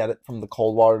 like to get it from the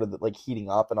cold water to the, like heating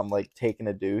up, and I'm like taking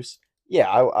a deuce, yeah,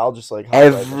 I'll just like hop right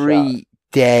in the shower. Every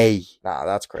day. Nah,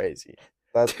 that's crazy.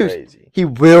 That's Dude, crazy. He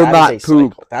will That not is a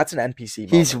poop. cycle. That's an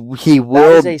NPC moment. He That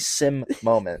will is a sim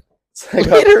moment. It's like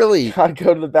literally I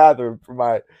go to the bathroom for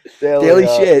my daily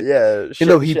shit. Yeah, You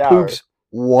know, he shower. poops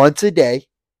once a day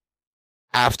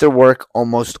after work,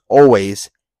 almost always,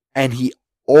 and he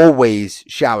always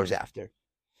showers after.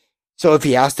 So if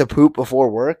he has to poop before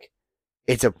work,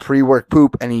 it's a pre-work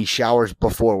poop, and he showers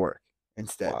before work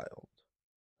instead. Wild.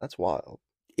 That's wild.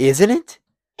 Isn't it?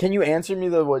 Can you answer me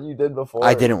what you did before?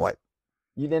 I didn't wipe.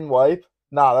 You didn't wipe?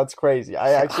 Nah, that's crazy.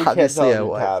 I actually can't Obviously tell I if you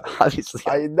wiped. have. Obviously,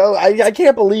 I know. I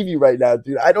can't believe you right now,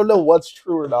 dude. I don't know what's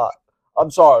true or not. I'm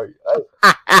sorry.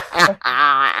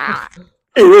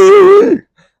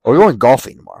 We're going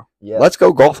golfing tomorrow. Yeah. Let's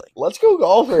go golfing. Let's go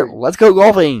golfing. Let's go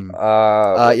golfing.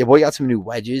 Yeah, Your boy got some new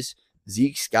wedges.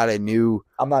 Zeke's got a new.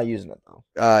 I'm not using it though.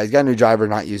 He's got a new driver,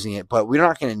 not using it, but we're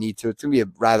not going to need to. It's going to be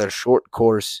a rather short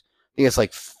course. I think it's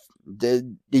like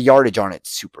the yardage on it's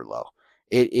super low.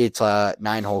 It's a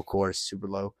 9-hole course, super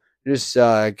low. We're just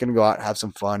going to go out and have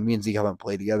some fun. Me and Zeke haven't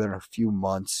played together in a few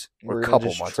months or We're a gonna couple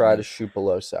just months. try to shoot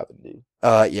below 70.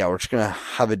 Yeah, we're just going to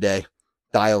have a day,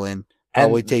 dial in,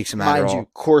 probably And take some mind Adderall. you,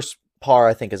 course par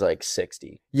I think is like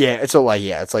 60. Yeah, it's like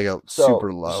a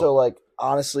super low. So like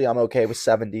honestly, I'm okay with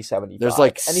 70, 75. There's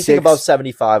like anything 6 above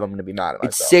 75, I'm gonna be mad at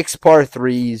myself. It's 6 par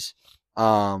 3s, 2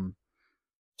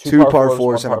 par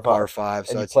 4s, and a par 5.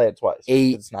 So and you it's play it twice.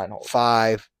 8, It's 9 holes.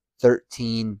 5,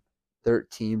 13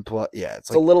 plus. Yeah, It's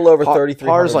a little over 3,300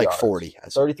 Par's like yards. 40.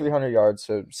 3,300 yards,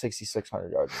 so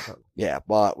 6,600 yards. Yeah,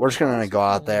 but we're just gonna go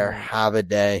out there, have a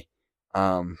day.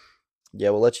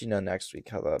 Yeah, we'll let you know next week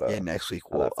how that. Next week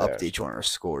how we'll that fares. update you on our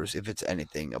scores. If it's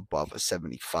anything above a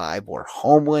 75, we're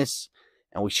homeless,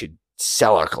 and we should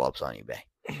sell our clubs on eBay.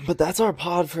 But that's our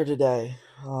pod for today.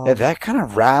 Yeah, that kind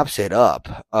of wraps it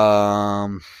up.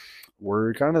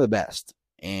 We're kind of the best,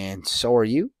 and so are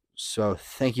you. So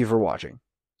thank you for watching.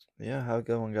 Yeah, have a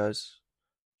good one, guys.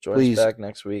 Join Please us back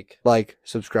next week. Like,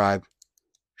 subscribe,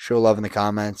 show love in the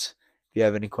comments. If you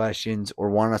have any questions or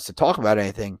want us to talk about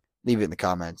anything, leave it in the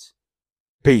comments.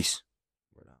 Peace.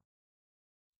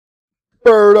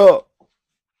 Bird up.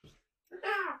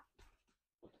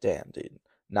 Damn, dude.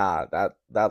 Nah, that